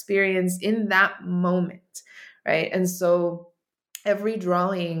our experience in that moment, right? And so every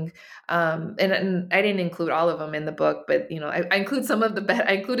drawing, and I didn't include all of them in the book, but I included some of the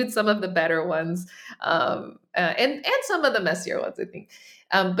better ones, and some of the messier ones, I think.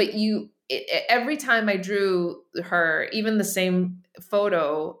 But every time I drew her, even the same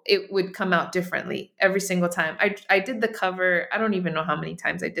photo, it would come out differently every single time. I did the cover. I don't even know how many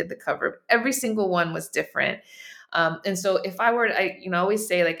times I did the cover. Every single one was different. And so if I were, I always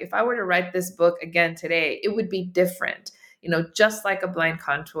say, like, if I were to write this book again today, it would be different, just like a blind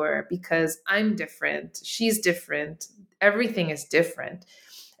contour, because I'm different. She's different. Everything is different.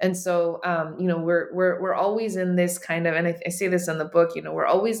 And so, we're always in this kind of, and I say this in the book, we're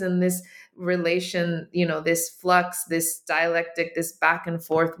always in this relation, this flux, this dialectic, this back and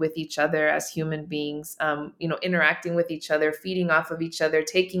forth with each other as human beings, interacting with each other, feeding off of each other,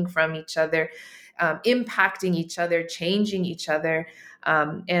 taking from each other, impacting each other, changing each other.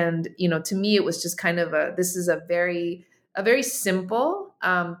 And, to me, it was just kind of this is a very simple,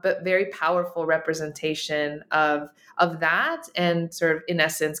 but very powerful representation of that. And sort of, in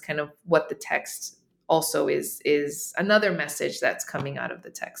essence, kind of what the text also is another message that's coming out of the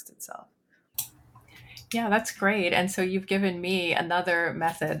text itself. Yeah, that's great. And so you've given me another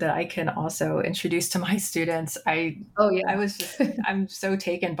method that I can also introduce to my students. I'm so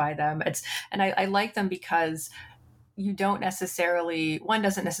taken by them. I like them because one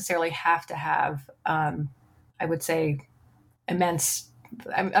doesn't necessarily have to have, I would say, I'm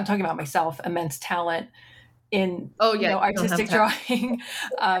talking about myself, immense talent in Oh yeah, you don't have artistic time.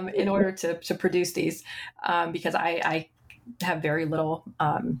 drawing in order to produce these, because I have very little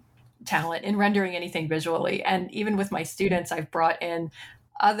talent in rendering anything visually. And even with my students, I've brought in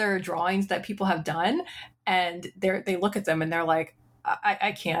other drawings that people have done, and they look at them and they're like,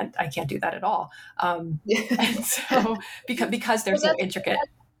 I can't do that at all. And so because they're Well, so intricate,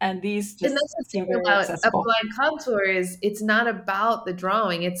 and these and just that's the seem thing very about a accessible. blind contour is it's not about the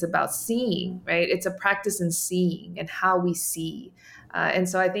drawing, it's about seeing, right? It's a practice in seeing and how we see. And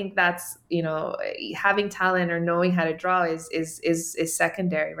so I think that's, having talent or knowing how to draw is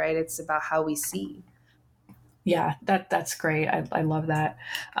secondary, right? It's about how we see. Yeah, that's great. I love that,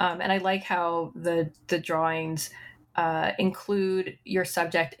 and I like how the drawings include your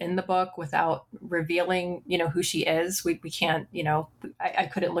subject in the book without revealing, who she is. We can't, I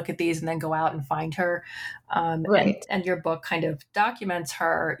couldn't look at these and then go out and find her. Right. And your book kind of documents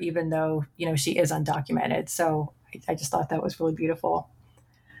her, even though she is undocumented. So I just thought that was really beautiful.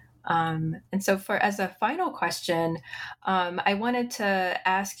 And so, for as a final question, I wanted to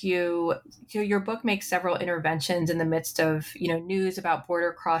ask you. Your book makes several interventions in the midst of news about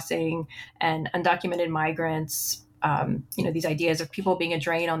border crossing and undocumented migrants. These ideas of people being a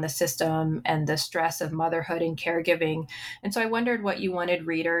drain on the system and the stress of motherhood and caregiving. And so, I wondered what you wanted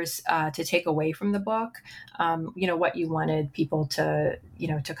readers to take away from the book. What you wanted people to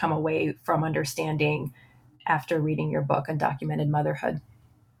come away from understanding after reading your book, Undocumented Motherhood.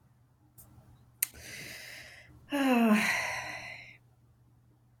 One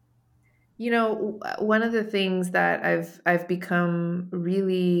of the things that I've become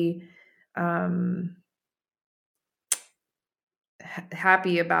really um,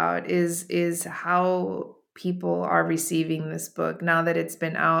 happy about is how people are receiving this book now that it's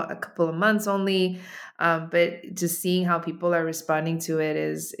been out a couple of months only. But just seeing how people are responding to it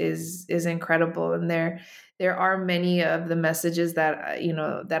is incredible, and there are many of the messages that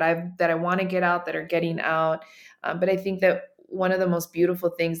that I want to get out that are getting out. But I think that one of the most beautiful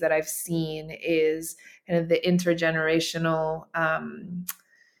things that I've seen is kind of the intergenerational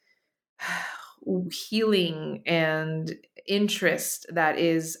healing and interest that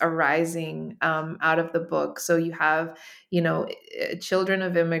is arising out of the book. So you have, children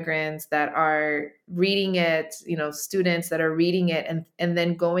of immigrants that are reading it, students that are reading it, and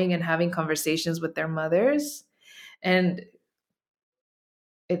then going and having conversations with their mothers. And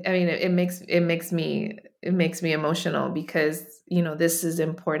it makes me emotional because this is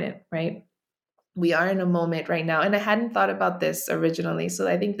important, right? We are in a moment right now, and I hadn't thought about this originally, so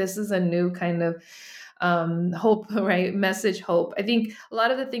I think this is a new kind of hope, right? Message, hope. I think a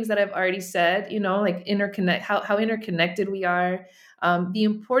lot of the things that I've already said, like how interconnected we are, the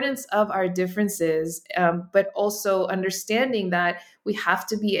importance of our differences, but also understanding that we have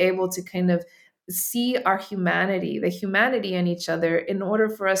to be able to kind of see our humanity, the humanity in each other, in order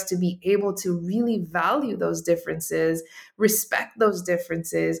for us to be able to really value those differences, respect those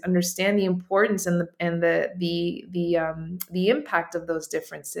differences, understand the importance and the impact of those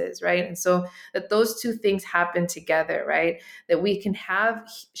differences, right? And so that those two things happen together, right? That we can have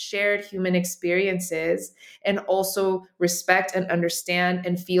shared human experiences and also respect and understand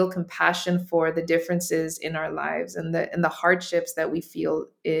and feel compassion for the differences in our lives and the hardships that we feel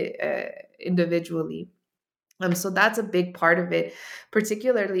individually. So that's a big part of it,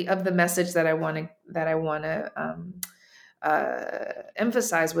 particularly of the message that I want to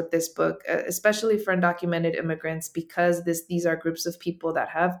emphasize with this book, especially for undocumented immigrants, because these are groups of people that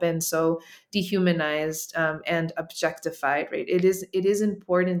have been so dehumanized and objectified. Right? It is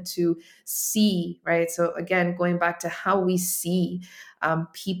important to see, right? So again, going back to how we see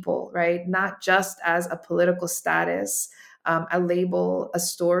people, right? Not just as a political status. A label, a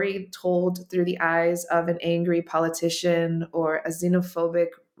story told through the eyes of an angry politician or a xenophobic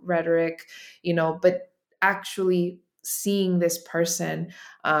rhetoric, but actually seeing this person.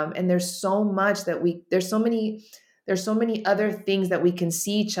 And there's so much that there's so many other things that we can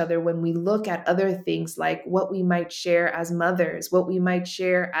see each other when we look at other things, like what we might share as mothers, what we might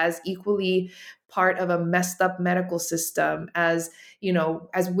share as equally part of a messed up medical system, as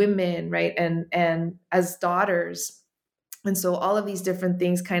as women, right? And as daughters. And so all of these different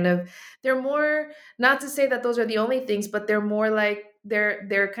things they're more, not to say that those are the only things, but they're more like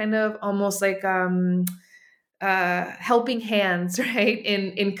they're kind of almost like helping hands, right,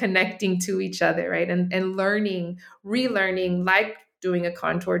 in connecting to each other, right, and learning, relearning, like doing a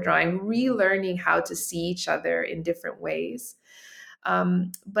contour drawing, relearning how to see each other in different ways.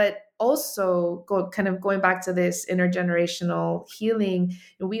 But also going back to this intergenerational healing,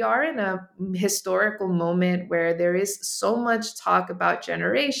 we are in a historical moment where there is so much talk about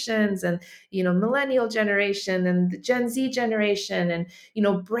generations and, millennial generation and the Gen Z generation and,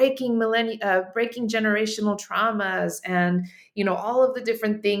 breaking generational traumas and, all of the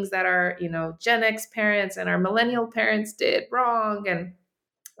different things that our, Gen X parents and our millennial parents did wrong, and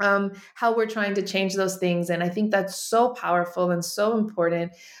how we're trying to change those things. And I think that's so powerful and so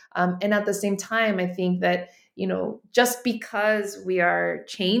important. And at the same time, I think that, just because we are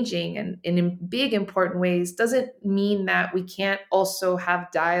changing and in big, important ways doesn't mean that we can't also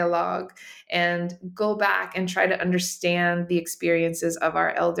have dialogue and go back and try to understand the experiences of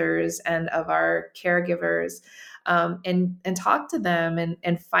our elders and of our caregivers, and talk to them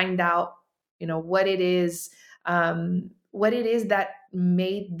and find out, what it is. What it is that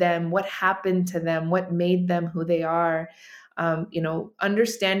made them, what happened to them, what made them who they are.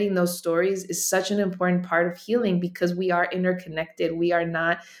 Understanding those stories is such an important part of healing because we are interconnected. We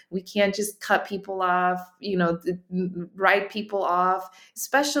can't just cut people off, write people off,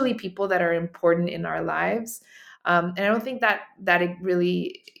 especially people that are important in our lives. And I don't think that it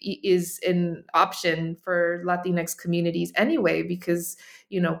really is an option for Latinx communities anyway, because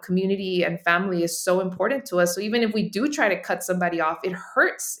community and family is so important to us. So even if we do try to cut somebody off, it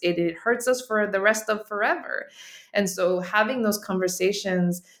hurts. It hurts us for the rest of forever. And so having those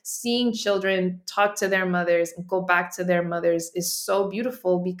conversations, seeing children talk to their mothers and go back to their mothers is so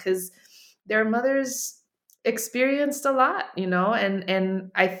beautiful because their mothers experienced a lot,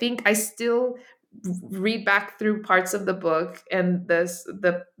 and I think I still read back through parts of the book, and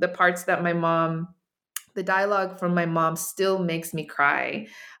the parts that the dialogue from my mom still makes me cry,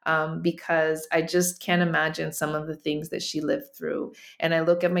 because I just can't imagine some of the things that she lived through. And I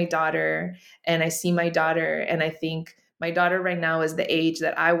look at my daughter and I see my daughter and I think my daughter right now is the age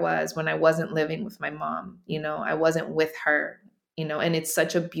that I was when I wasn't living with my mom. I wasn't with her, and it's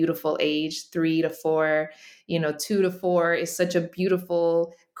such a beautiful age, 3 to 4, 2 to 4 is such a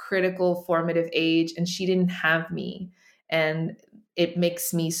beautiful, critical, formative age. And she didn't have me. And it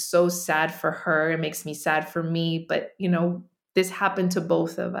makes me so sad for her. It makes me sad for me. But, this happened to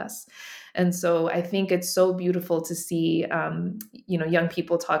both of us. And so I think it's so beautiful to see, young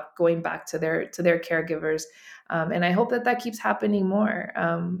people going back to their caregivers. And I hope that keeps happening more.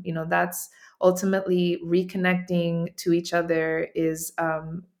 That's ultimately reconnecting to each other is,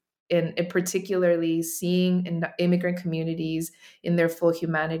 in particularly seeing in the immigrant communities in their full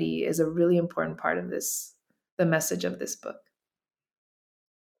humanity is a really important part of the message of this book.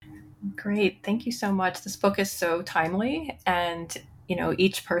 Great. Thank you so much. This book is so timely, and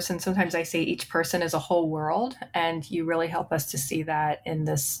each person, sometimes I say each person is a whole world, and you really help us to see that in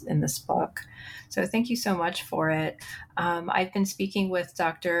this book. So thank you so much for it. I've been speaking with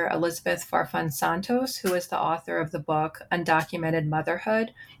Dr. Elizabeth Farfan Santos, who is the author of the book Undocumented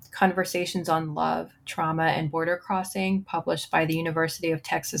Motherhood: Conversations on Love, Trauma, and Border Crossing, published by the University of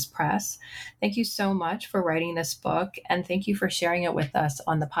Texas Press. Thank you so much for writing this book, and thank you for sharing it with us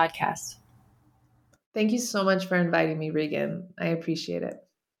on the podcast. Thank you so much for inviting me, Regan. I appreciate it.